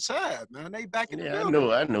 Pharrell and Chad, man. They back in the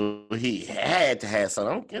building. I knew he had to have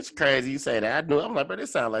something. It's crazy you say that. I knew. I'm like, but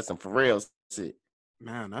this sounds like some Pharrell shit.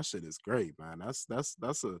 Man, that shit is great, man.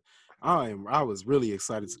 I was really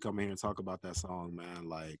excited to come in here and talk about that song, man.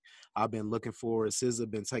 Like, I've been looking forward. SZA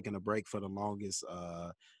been taking a break for the longest.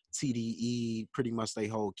 TDE, pretty much their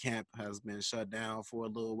whole camp has been shut down for a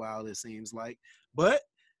little while, it seems like. But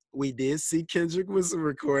we did see Kendrick was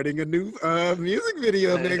recording a new music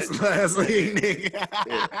video last week,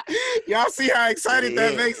 nigga. Y'all see how excited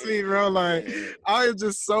that makes me, bro? Like, I am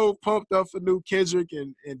just so pumped up for new Kendrick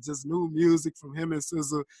and just new music from him and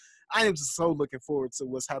SZA. I am just so looking forward to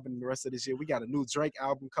what's happening the rest of this year. We got a new Drake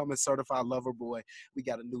album coming, Certified Lover Boy. We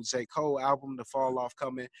got a new J. Cole album, The Fall Off,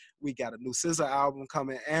 coming. We got a new SZA album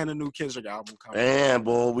coming and a new Kendrick album coming. Man,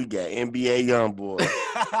 boy, we got NBA YoungBoy,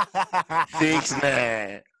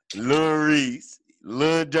 6ix9ine, Lil Reese,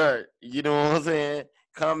 Lil Durk. You know what I'm saying?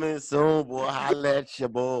 Coming soon, boy. Holla at your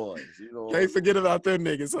boys. You know. Can't forget about them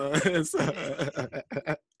niggas, huh?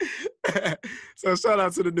 So shout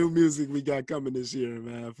out to the new music we got coming this year,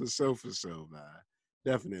 man. For sure, man.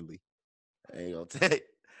 Definitely. I ain't gonna tell you.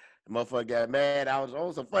 The motherfucker got mad. I was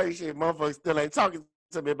on some funny shit. Motherfuckers still ain't talking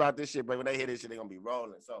to me about this shit, but when they hear this shit, they gonna be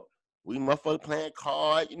rolling. So we motherfuckers playing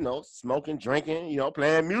cards, you know, smoking, drinking, you know,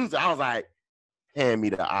 playing music. I was like, hand me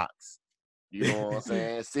the ox. You know what I'm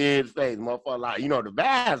saying? Sid's face, motherfucker. Like, you know, the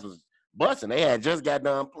vibes was busting. They had just got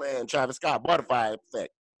done playing Travis Scott Butterfly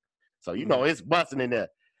Effect. So, you know, it's busting in there.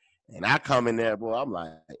 And I come in there, boy, I'm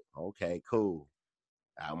like, okay, cool.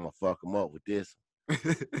 I'm going to fuck them up with this.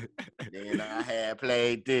 Then I had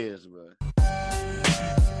played this, bro.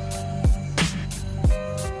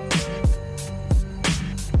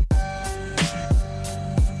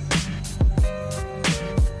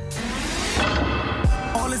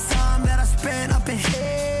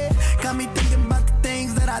 Got me thinking about the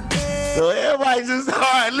things that I did. So everybody just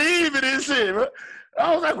started leaving this shit, bro.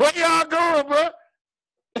 I was like, where y'all going, bro?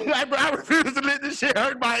 Like, bro, I refuse to let this shit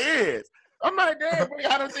hurt my ears. I'm like, damn, bro,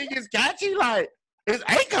 y'all don't think it's catchy? Like, it's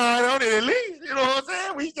Akon on it at least. You know what I'm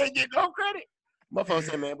saying? We can't get no credit. Motherfucker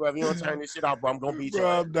said, man, bro, if you don't turn this shit off, bro, I'm going to beat you. Bro,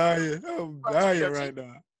 I'm dying. I'm dying right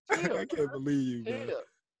now. I can't believe you, bro.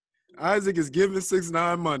 Isaac is giving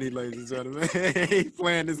 6ix9ine money, ladies and gentlemen. He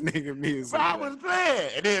playing this nigga music. I was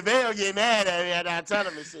playing. And then Vail get mad at me and I tell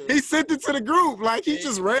him and shit. He sent it to the group. Like, he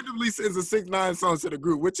just randomly sends a 6ix9ine song to the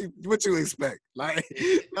group. What you expect? Like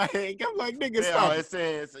I'm like, nigga, stop. It's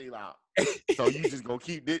saying, so you just gonna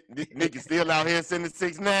keep this nigga still out here sending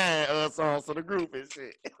 6ix9ine songs to the group and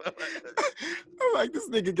shit. I'm like, this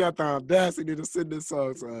nigga got the audacity to send this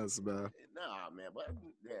song to us, man. Nah, man, but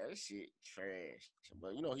yeah, this shit trash.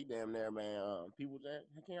 But you know, he damn near, man. People that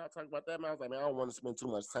can y'all talk about that, man? I was like, man, I don't want to spend too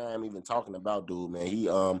much time even talking about dude, man.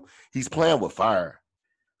 He's playing with fire.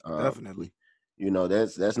 Definitely. You know,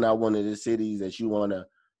 that's not one of the cities that you want to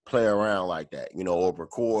play around like that. You know, or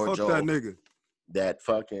record fuck that nigga. That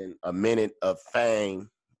fucking a minute of fame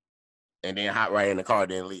and then hop right in the car,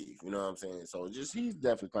 then leave. You know what I'm saying? So he's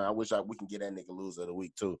definitely playing. I wish we can get that nigga loser of the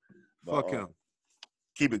week too. But, fuck him.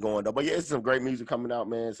 Keep it going though. But yeah, it's some great music coming out,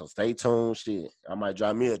 man. So stay tuned. Shit, I might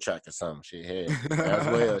drop me a track or something. Shit, hey, as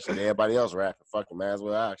well. Shit, everybody else rapping. Fucking might as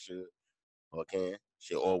well I should. Or can.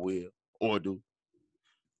 Shit, or will. Or do.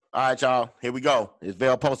 All right, y'all. Here we go. It's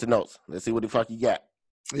Vail Post-it Notes. Let's see what the fuck you got.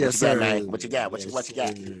 Yes, sir. Man? What you got? What you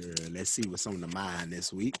got? Let's see what's on the mind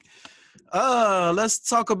this week. Let's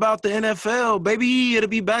talk about the NFL, baby. It'll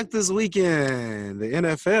be back this weekend. The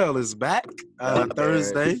NFL is back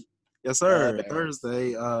Thursday. Yes, sir.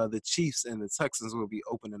 Thursday, the Chiefs and the Texans will be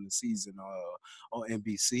opening the season on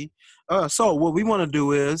NBC. So what I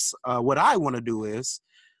want to do is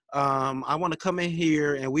I want to come in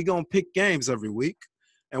here and we're going to pick games every week.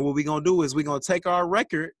 And what we're going to do is we're going to take our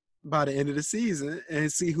record by the end of the season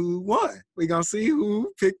and see who won. We're going to see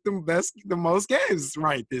who picked the most games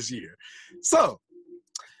right this year. So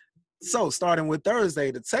starting with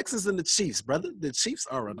Thursday, the Texans and the Chiefs, brother. The Chiefs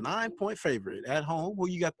are a 9-point favorite at home. Who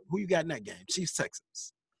you got in that game? Chiefs,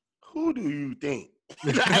 Texans. Who do you think?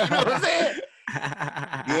 You know what I'm saying?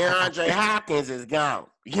 DeAndre Hopkins is gone.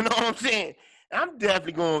 You know what I'm saying? I'm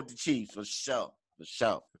definitely going with the Chiefs for sure. For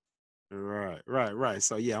sure. Right.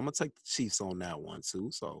 So yeah, I'm gonna take the Chiefs on that one too.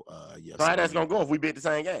 So yes. So how that's gonna go if we beat the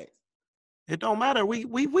same game? It don't matter.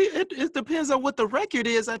 It depends on what the record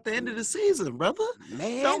is at the end of the season, brother.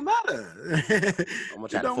 Man, it don't matter. I'm gonna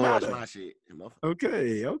try to forge my shit.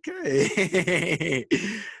 Okay.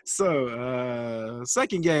 So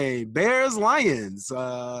second game, Bears Lions.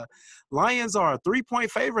 Lions are a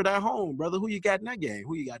 3-point favorite at home, brother. Who you got in that game?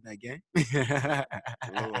 Lord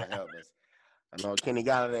help us. I know Kenny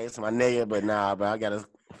Galladay is my nigga, but nah, but I got his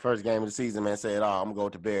first game of the season, man. Say it all. I'm gonna go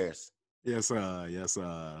with the Bears. Yes, sir.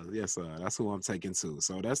 That's who I'm taking too.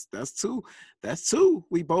 So that's two. That's two.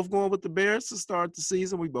 We both going with the Bears to start the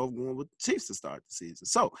season. We both going with the Chiefs to start the season.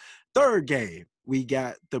 So third game, we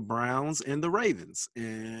got the Browns and the Ravens.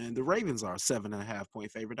 And the Ravens are a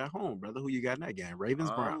 7.5-point favorite at home, brother. Who you got in that game?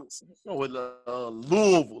 Ravens, Browns. Go with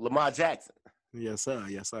Louisville, Lamar Jackson. Yes, sir.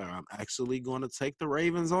 I'm actually going to take the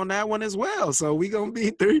Ravens on that one as well. So we gonna be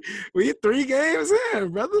three games in,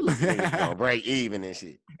 brother. Gonna break even and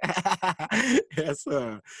shit. Yes,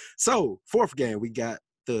 sir. So fourth game, we got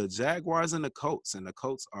the Jaguars and the Colts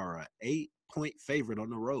are a 8-point favorite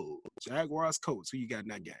on the road. Jaguars, Colts. Who you got in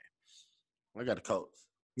that game? I got the Colts.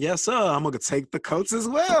 Yes, sir. I'm gonna take the Colts as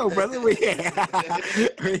well, brother. We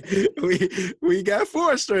got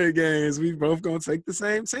 4 straight games. We both gonna take the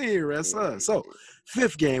same team. Yes, sir. So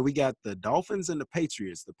fifth game, we got the Dolphins and the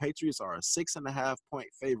Patriots. The Patriots are a 6.5-point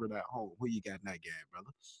favorite at home. Who you got in that game,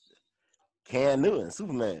 brother? Cam Newton,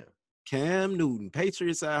 Superman. Cam Newton,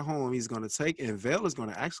 Patriots at home. He's going to take, and Vale is going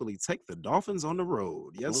to actually take the Dolphins on the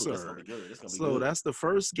road. Yes, sir. That's gonna be good. So that's the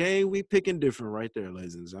first game we picking different right there,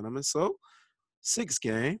 ladies and gentlemen. So sixth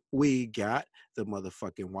game, we got the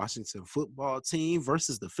motherfucking Washington football team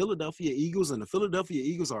versus the Philadelphia Eagles, and the Philadelphia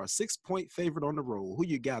Eagles are a 6-point favorite on the road. Who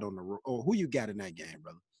you got on the road? Or who you got in that game,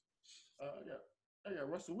 brother? I got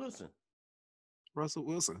Russell Wilson. Russell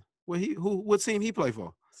Wilson. What team he play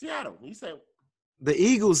for? Seattle. You say the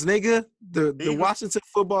Eagles, nigga. The Eagles? Washington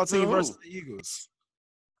football team versus the Eagles.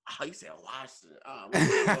 Oh, you said Washington.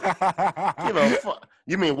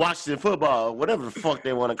 You mean Washington football, whatever the fuck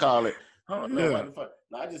they want to call it. I don't know what the fuck.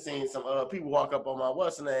 No, I just seen some people walk up on my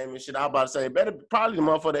what's the name and shit. I was about to say, better probably the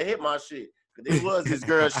motherfucker that hit my shit. Cause it was this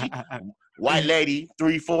girl, she white lady,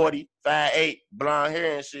 340, 5'8", blonde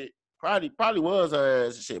hair and shit. Probably was her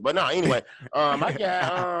ass and shit. But no, anyway, I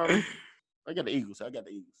got the Eagles.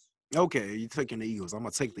 Okay, you're taking the Eagles. I'm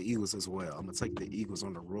going to take the Eagles as well. I'm going to take the Eagles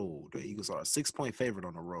on the road. The Eagles are a 6-point favorite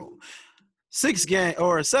on the road.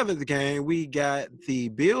 Seventh game, we got the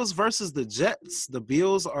Bills versus the Jets. The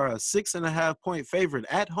Bills are a 6.5-point favorite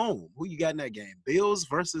at home. Who you got in that game? Bills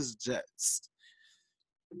versus Jets.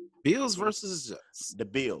 Bills versus Jets. The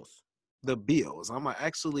Bills. I'm going to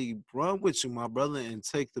actually run with you, my brother, and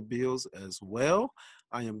take the Bills as well.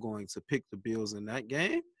 I am going to pick the Bills in that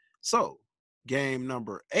game. So, game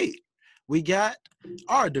number 8. We got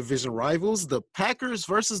our division rivals, the Packers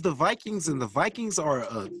versus the Vikings, and the Vikings are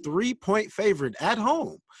a 3-point favorite at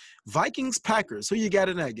home. Vikings, Packers. Who you got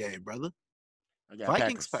in that game, brother? I got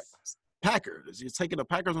Vikings, Packers. You're taking the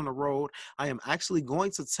Packers on the road. I am actually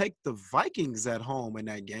going to take the Vikings at home in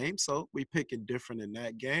that game. So we picking different in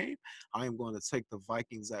that game. I am going to take the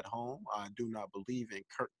Vikings at home. I do not believe in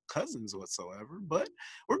Kirk Cousins whatsoever, but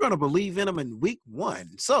we're going to believe in him in week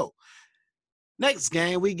 1. So next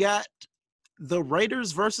game, we got the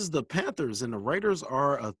Raiders versus the Panthers, and the Raiders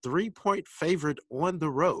are a 3-point favorite on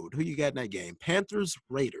the road. Who you got in that game? Panthers,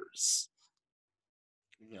 Raiders.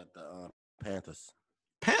 You got the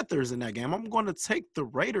Panthers in that game. I'm going to take the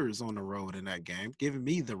Raiders on the road in that game, giving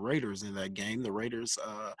me the Raiders in that game. The Raiders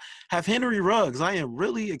have Henry Ruggs. I am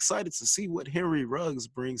really excited to see what Henry Ruggs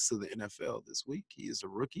brings to the NFL this week. He is a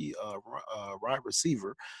rookie wide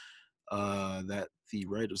receiver that the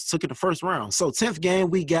Raiders took in the first round. So 10th game,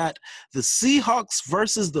 we got the Seahawks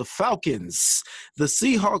versus the Falcons. The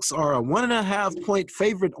Seahawks are a 1.5-point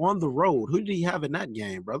favorite on the road. Who do you have in that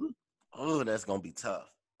game, brother? Oh, that's going to be tough.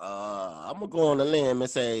 I'm going to go on the limb and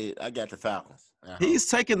say I got the Falcons. He's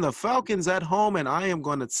taking the Falcons at home, and I am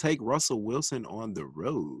going to take Russell Wilson on the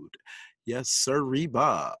road. Yes, sir,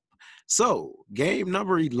 Bob. So, game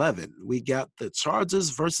number 11, we got the Chargers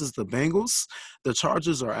versus the Bengals. The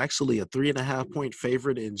Chargers are actually a 3.5-point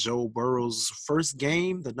favorite in Joe Burrow's first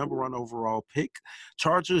game, the number 1 overall pick.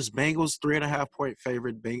 Chargers, Bengals, 3.5-point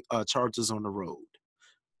favorite, Chargers on the road.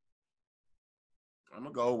 I'm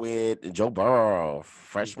going to go with Joe Burrow,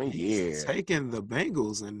 freshman year. He's taking the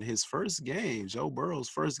Bengals in his first game, Joe Burrow's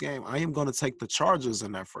first game. I am going to take the Chargers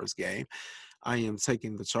in that first game. I am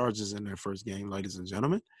taking the Chargers in their first game, ladies and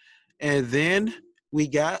gentlemen. And then we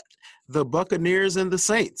got the Buccaneers and the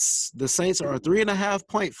Saints. The Saints are a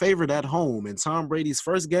 3.5-point favorite at home in Tom Brady's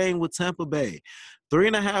first game with Tampa Bay.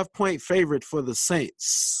 3.5-point favorite for the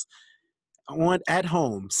Saints at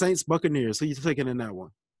home. Saints, Buccaneers. Who you taking in that one?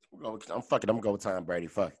 I'm going with Tom Brady.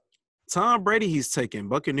 Fuck. Tom Brady, he's taking.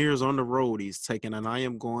 Buccaneers on the road, he's taking. And I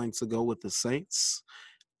am going to go with the Saints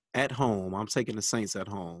at home. I'm taking the Saints at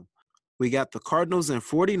home. We got the Cardinals and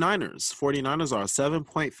 49ers. 49ers are a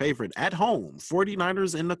 7-point favorite at home.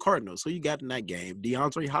 49ers and the Cardinals. Who you got in that game?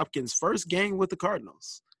 DeAndre Hopkins' first game with the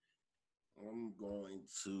Cardinals. I'm going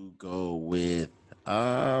to go with,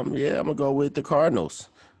 I'm going to go with the Cardinals.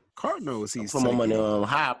 Cardinals, he's taking.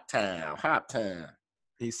 Hop Town.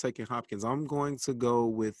 He's taking Hopkins. I'm going to go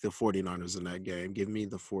with the 49ers in that game. Give me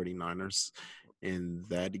the 49ers in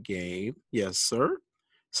that game. Yes, sir.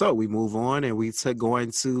 So we move on, and we going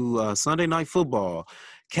to Sunday Night Football.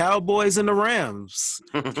 Cowboys and the Rams.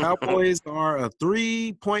 Cowboys are a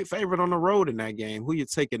 3-point favorite on the road in that game. Who you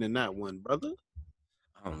taking in that one, brother?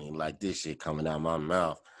 I don't even like this shit coming out of my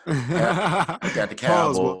mouth. I got the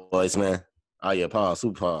Cowboys, man. Oh, yeah,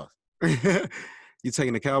 super pause. You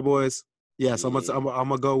taking the Cowboys? Yes, I'm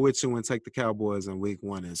gonna go with you and take the Cowboys in week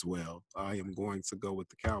 1 as well. I am going to go with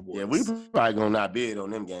the Cowboys. Yeah, we probably gonna not bid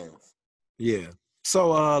on them games. Yeah.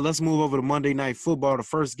 So let's move over to Monday Night Football. The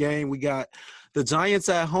first game, we got the Giants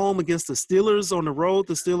at home against the Steelers on the road.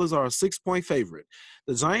 The Steelers are a 6-point favorite.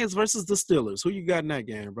 The Giants versus the Steelers. Who you got in that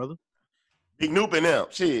game, brother? Big Noop and them.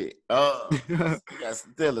 Shit. We got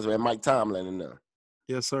Steelers, man. Mike Tomlin and them.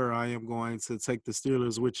 Yes, sir. I am going to take the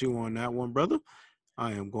Steelers with you on that one, brother.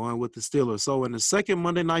 I am going with the Steelers. So in the second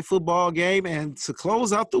Monday Night Football game, and to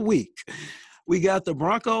close out the week, we got the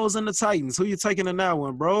Broncos and the Titans. Who you taking in that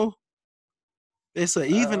one, bro? It's an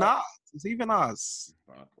even odds. It's even odds.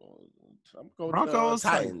 Broncos,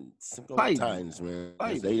 Titans. Titans, man.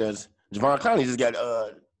 Titans. Javon Clowney just got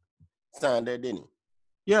signed there, didn't he?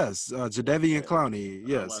 Yes, Jadeveon Clowney.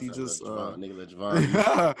 Yes, he just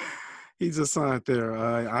he just signed there.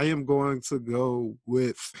 I am going to go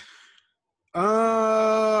with.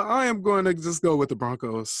 I am going to just go with the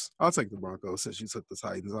Broncos. I'll take the Broncos since you took the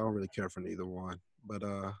Titans. I don't really care for neither one, but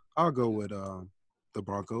I'll go with the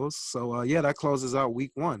Broncos. So, that closes out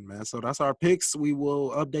week 1, man. So that's our picks. We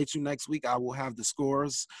will update you next week. I will have the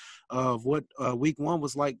scores of what week 1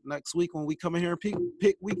 was like next week when we come in here and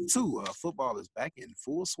pick week 2. Football is back in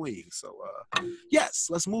full swing. So, yes,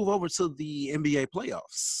 let's move over to the NBA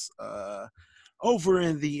playoffs. Over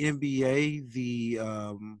in the NBA, the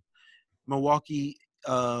Milwaukee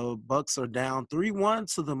Bucks are down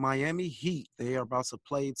 3-1 to the Miami Heat. They are about to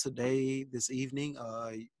play this evening.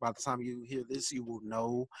 By the time you hear this, you will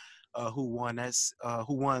know who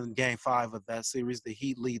won Game 5 of that series. The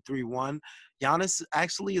Heat lead 3-1. Giannis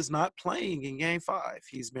actually is not playing in Game 5.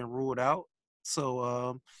 He's been ruled out.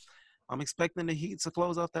 So I'm expecting the Heat to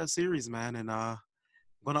close out that series, man, and I'm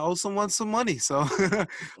going to owe someone some money, so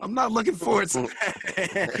I'm not looking forward to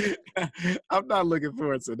that. I'm not looking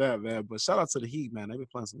forward to that, man. But shout out to the Heat, man. They've been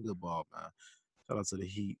playing some good ball, man. Shout out to the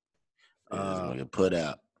Heat. Put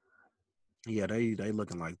out. Yeah, they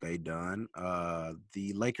looking like they done.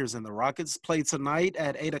 The Lakers and the Rockets play tonight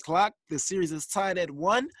at 8 o'clock. The series is tied at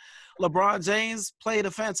 1. LeBron James played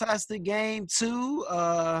a fantastic game, too.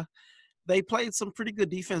 They played some pretty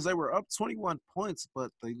good defense. They were up 21 points,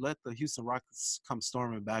 but they let the Houston Rockets come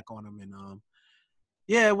storming back on them. And,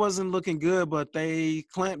 it wasn't looking good, but they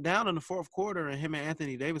clamped down in the fourth quarter, and him and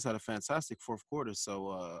Anthony Davis had a fantastic fourth quarter.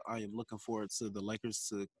 So I am looking forward to the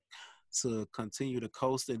Lakers to continue to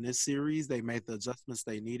coast in this series. They made the adjustments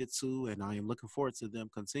they needed to, and I am looking forward to them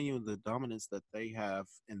continuing the dominance that they have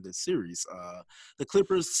in this series. The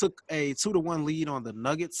Clippers took a 2-1 lead on the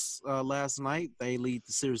Nuggets last night. They lead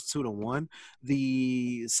the series 2-1.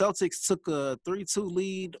 The Celtics took a 3-2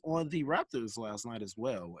 lead on the Raptors last night as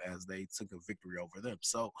well, as they took a victory over them.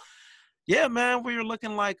 So, yeah, man, we're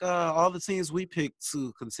looking like all the teams we picked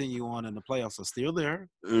to continue on in the playoffs are still there.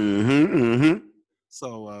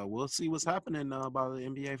 So we'll see what's happening about the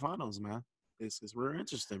NBA Finals, man. This is real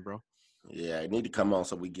interesting, bro. Yeah, I need to come on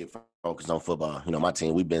so we get focused on football. You know, my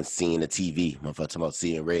team, we've been seeing the TV. I'm talking about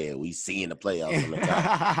seeing red. We seeing the playoffs on the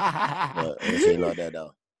top. But we'll see like that,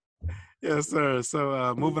 though. Yes, sir.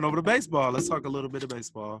 So moving over to baseball, let's talk a little bit of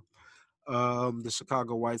baseball. The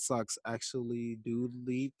Chicago White Sox actually do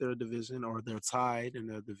lead their division, or they're tied in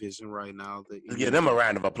their division right now. Let's give them a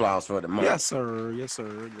round of applause for the month. Yes, sir. Yes, sir.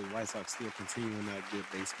 The White Sox still continuing that good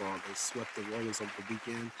baseball. They swept the Royals over the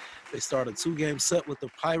weekend. They started a 2-game set with the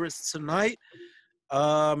Pirates tonight.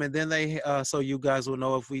 And then so you guys will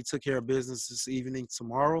know if we took care of business this evening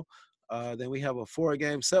tomorrow. Then we have a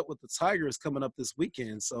 4-game set with the Tigers coming up this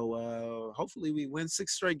weekend. So hopefully we win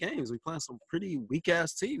 6 straight games. We playing some pretty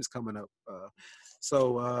weak-ass teams coming up.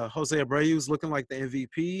 So Jose Abreu is looking like the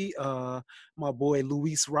MVP. My boy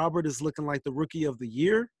Luis Robert is looking like the Rookie of the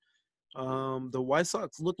Year. The White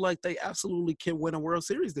Sox look like they absolutely can win a World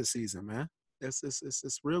Series this season, man.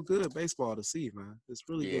 It's real good baseball to see, man. It's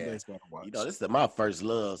really good baseball to watch. You know, this is my first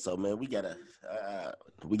love, so man, we gotta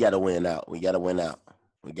win out. We gotta win out.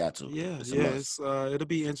 We got to. Yeah. It'll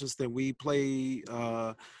be interesting. We play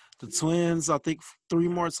the Twins, I think, 3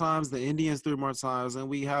 more times, the Indians 3 more times, and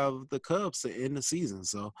we have the Cubs to end the season.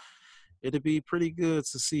 So it'll be pretty good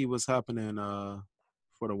to see what's happening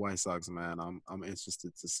for the White Sox, man. I'm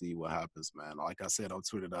interested to see what happens, man. Like I said on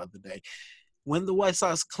Twitter the other day, when the White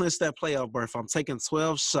Sox clinch that playoff berth, I'm taking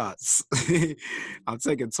 12 shots. I'm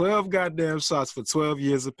taking 12 goddamn shots for 12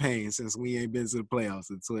 years of pain since we ain't been to the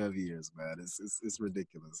playoffs in 12 years, man. It's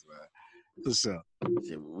ridiculous, man. For sure.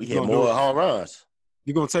 We hit more home runs.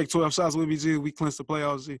 You gonna take 12 shots with me, G? We clinch the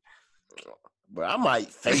playoffs, G? But I might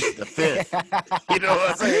face the 5th. You know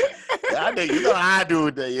what I'm saying? You know how I do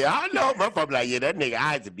it. I know motherfucker like, that nigga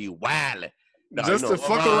eyes to be wilding. No, just to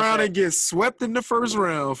fuck around and get swept in the first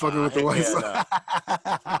round, fucking with the White Sox.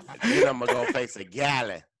 Then I'm gonna go face a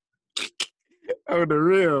gallon. Oh, the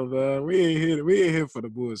real, man. We ain't here for the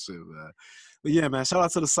bullshit, man. But yeah, man, shout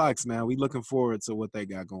out to the Sox, man. We looking forward to what they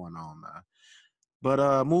got going on, man.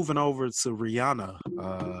 But moving over to Rihanna.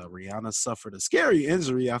 Rihanna suffered a scary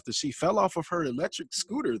injury after she fell off of her electric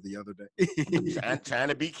scooter the other day. trying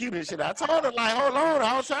to be cute and shit. I told her, like, hold on.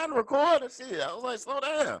 I was trying to record and shit. I was like, slow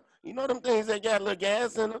down. You know them things that got a little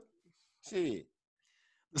gas in them? Shit.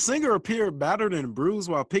 The singer appeared battered and bruised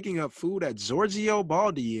while picking up food at Giorgio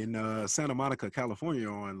Baldi in Santa Monica, California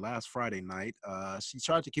on last Friday night. She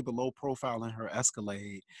tried to keep a low profile in her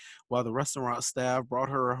Escalade while the restaurant staff brought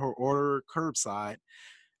her order curbside.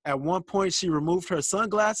 At one point, she removed her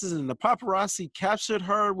sunglasses and the paparazzi captured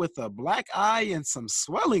her with a black eye and some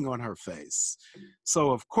swelling on her face.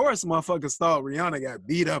 So, of course, motherfuckers thought Rihanna got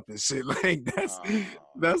beat up and shit. Like,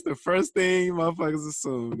 that's the first thing motherfuckers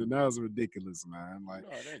assumed, and that was ridiculous, man. Like,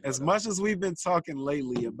 as much as we've been talking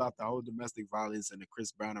lately about the whole domestic violence and the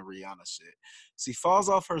Chris Brown and Rihanna shit, she falls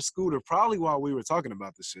off her scooter probably while we were talking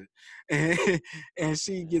about the shit, and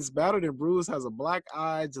she gets battered and bruised, has a black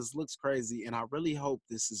eye, just looks crazy, and I really hope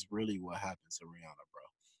this is really what happened to Rihanna, bro.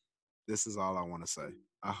 This is all I want to say.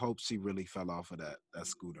 I hope she really fell off of that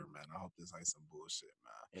scooter, man. I hope this ain't some bullshit,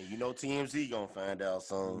 man. And you know TMZ gonna find out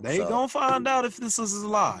soon. They gonna find out if this is a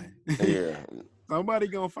lie. Yeah. Somebody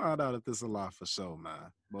gonna find out if this is a lie for sure,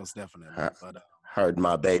 man. Most definitely. But hurt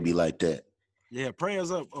my baby like that. Yeah,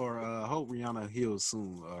 prayers up, or hope Rihanna heals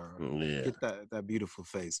soon, or get that beautiful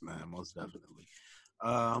face, man. Most definitely.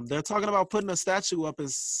 They're talking about putting a statue up in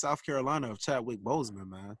South Carolina of Chadwick Boseman,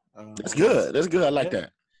 man. That's good. That's good. I like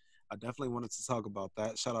that. I definitely wanted to talk about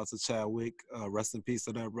that. Shout out to Chadwick. Rest in peace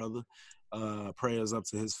to that brother. Prayers up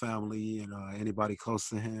to his family and anybody close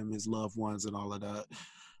to him, his loved ones, and all of that.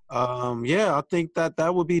 I think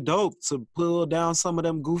that would be dope to pull down some of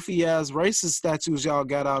them goofy ass racist statues y'all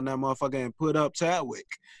got out in that motherfucker and put up Chadwick.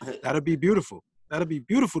 That'd be beautiful. That'd be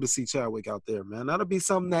beautiful to see Chadwick out there, man. That'd be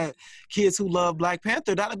something that kids who love Black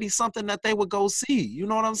Panther, that'd be something that they would go see. You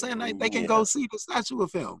know what I'm saying? They can go see the statue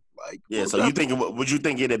of him. Like, so you think would you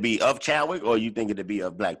think it'd be of Chadwick or you think it'd be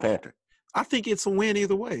of Black Panther? I think it's a win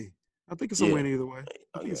either way. I think it's a win either way.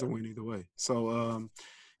 It's a win either way. So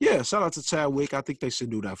shout out to Chadwick. I think they should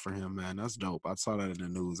do that for him, man. That's dope. I saw that in the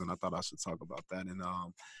news and I thought I should talk about that. And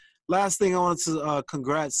last thing I wanted to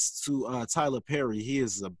congrats to Tyler Perry. He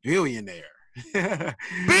is a billionaire.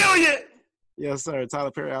 Billion. Yes, sir.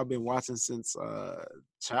 Tyler Perry, I've been watching since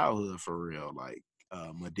childhood for real. Like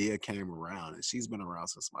Medea came around and she's been around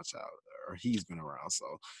since my childhood, or he's been around.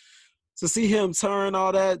 So to see him turn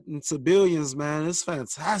all that into billions, man, it's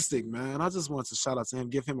fantastic, man. I just want to shout out to him,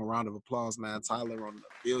 give him a round of applause, man. Tyler on the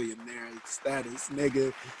billionaire status,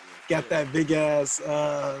 nigga. Got that big ass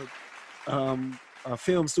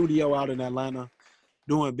film studio out in Atlanta.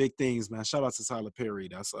 Doing big things, man. Shout out to Tyler Perry.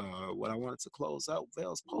 That's what I wanted to close out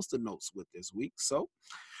Vale's Poster Notes with this week. So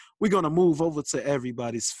we're going to move over to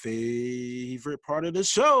everybody's favorite part of the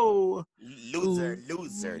show. Loser of the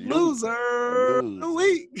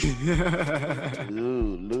week.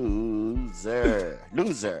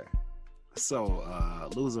 Loser. So,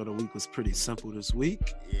 loser of the week was pretty simple this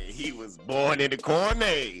week. Yeah, he was born in the corn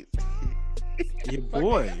maze. Your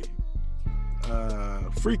boy.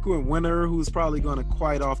 Frequent winner who's probably going to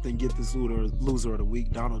quite often get this loser of the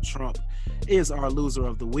week, Donald Trump, is our loser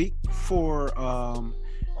of the week for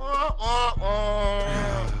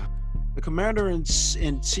the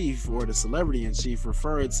commander-in-chief or the celebrity-in-chief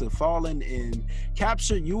referred to fallen and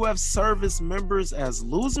captured U.S. service members as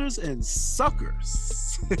losers and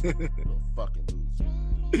suckers. Fucking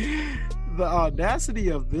loser. The audacity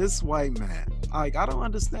of this white man. Like, I don't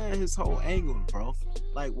understand his whole angle, bro.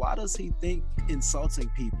 Like, why does he think insulting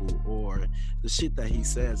people or the shit that he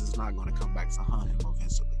says is not going to come back to haunt him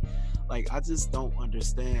eventually? Like, I just don't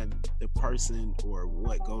understand the person or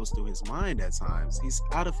what goes through his mind at times. He's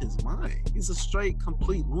out of his mind. He's a straight,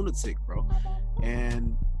 complete lunatic, bro.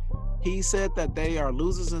 And he said that they are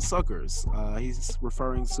losers and suckers. He's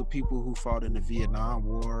referring to people who fought in the Vietnam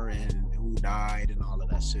War and who died and all of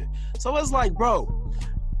that shit. So it's like, bro,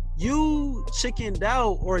 you chickened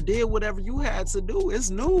out or did whatever you had to do. It's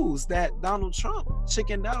news that Donald Trump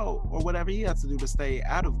chickened out or whatever he had to do to stay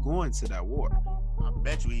out of going to that war. I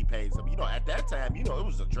bet you he paid some. You know, at that time, you know, it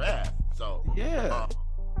was a draft. So yeah,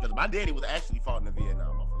 because my daddy was actually fought in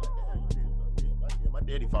Vietnam. I feel like, damn, my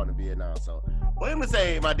daddy fought in Vietnam. So for him to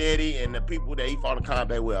say my daddy and the people that he fought in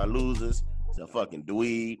combat with are losers, it's a fucking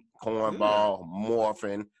dweeb, cornball,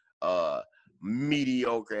 morphin,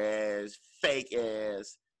 mediocre ass, fake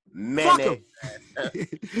ass, manic. Fuck him,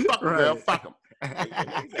 girl. Fuck him.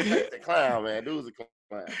 The clown, man. Dude's a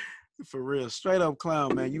clown. For real, straight up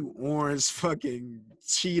clown, man. You orange fucking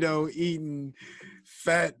Cheeto eating,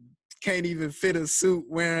 fat, can't even fit a suit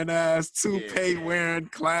wearing ass, toupee wearing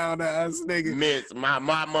clown ass nigga. Miss, my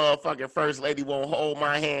motherfucking first lady won't hold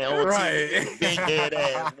my hand. Right. Big head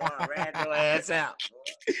ass, rat your ass out.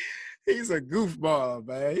 He's a goofball,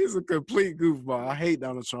 man. He's a complete goofball. I hate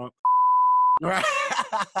Donald Trump. Right.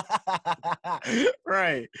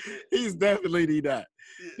 Right. He's definitely that.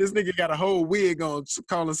 This nigga got a whole wig on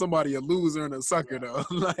calling somebody a loser and a sucker, though.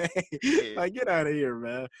 like, get out of here,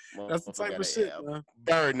 man. That's the type of shit, man.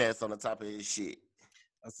 Bird nest on the top of his shit.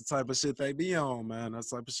 That's the type of shit they be on, man.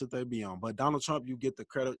 That's the type of shit they be on. But Donald Trump, you get the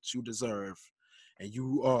credit you deserve. And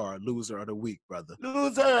you are loser of the week, brother.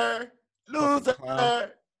 Loser.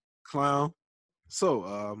 Clown.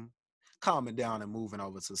 So, calming down and moving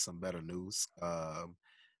over to some better news.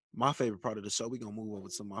 My favorite part of the show, we're going to move over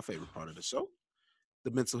to my favorite part of the show. The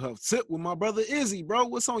mental health tip with my brother Izzy, bro.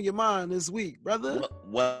 What's on your mind this week, brother?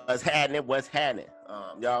 What's happening?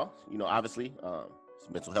 Y'all, you know, obviously, it's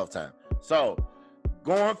mental health time. So,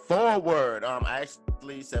 going forward,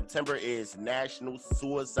 actually, September is National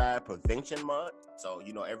Suicide Prevention Month. So,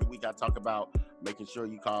 you know, every week I talk about making sure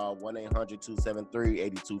you call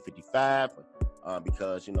 1-800-273-8255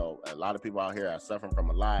 because, you know, a lot of people out here are suffering from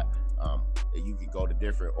a lot. You can go to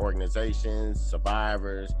different organizations,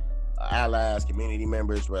 survivors, allies, community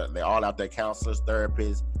members, where they're all out there, counselors,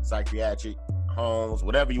 therapists, psychiatric homes,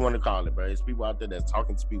 whatever you want to call it, bro. There's people out there that's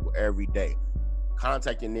talking to people every day.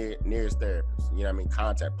 Contact your nearest therapist. You know what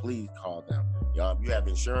I mean? Please call them. If you have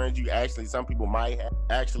insurance, some people might have.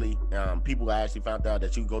 People actually found out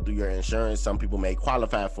that you go through your insurance. Some people may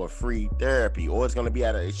qualify for free therapy, or it's going to be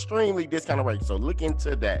at an extremely discounted rate. So look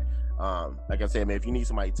into that. Like I said, man, if you need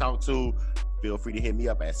somebody to talk to, feel free to hit me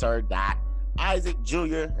up at sir.Isaac Jr.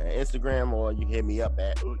 on Instagram, or you can hit me up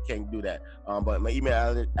at, can't do that. But my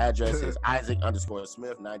email address is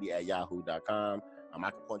isaac_smith90@yahoo.com. I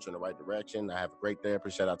can point you in the right direction. I have a great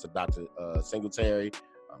therapist. Shout out to Dr. Singletary.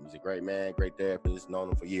 He's a great man, great therapist, known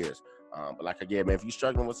him for years. But like again, man, if you're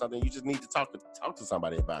struggling with something, you just need to talk to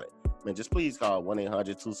somebody about it. Man, just please call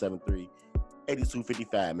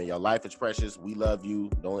 1-800-273-8255. Man, your life is precious. We love you.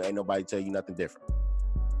 Ain't nobody tell you nothing different.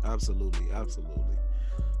 Absolutely.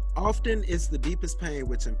 Often it's the deepest pain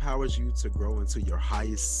which empowers you to grow into your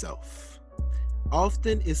highest self.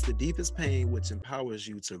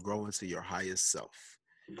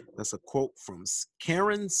 That's a quote from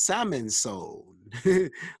Karen Samuelson.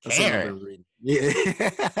 Karen? Yeah.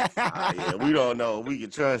 Yeah, we don't know. We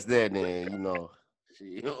can trust that then, you know.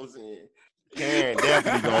 You know what I'm saying? Karen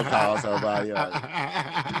definitely gonna call somebody else.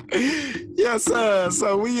 Yes, sir.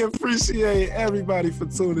 So we appreciate everybody for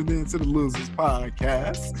tuning in to the Losers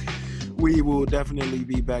Podcast. We will definitely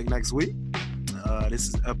be back next week. This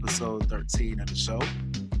is episode 13 of the show.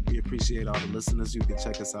 We appreciate all the listeners. You can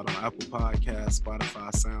check us out on Apple Podcasts,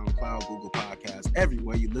 Spotify, SoundCloud, Google Podcasts,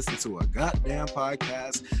 everywhere you listen to a goddamn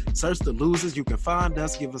podcast. Search The Losers. You can find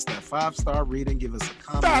us. Give us that 5-star rating. Give us a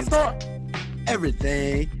comment. 5-star.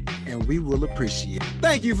 Everything, and we will appreciate it.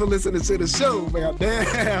 Thank you for listening to the show, man.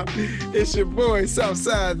 Damn. It's your boy,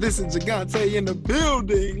 Southside. This is Gigante in the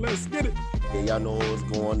building. Let's get it. Yeah, y'all know what's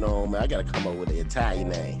going on, man. I gotta come up with an Italian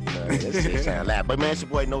name. You know, that shit sound loud. But man, it's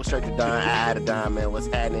your boy No Shirt to Don. I to Don, man. What's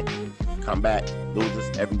happening? Come back,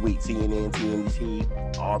 Losers every week. CNN,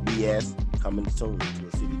 TNT, RBS, coming soon to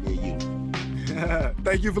a city near you.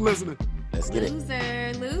 Thank you for listening. Let's get it.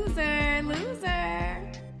 Loser.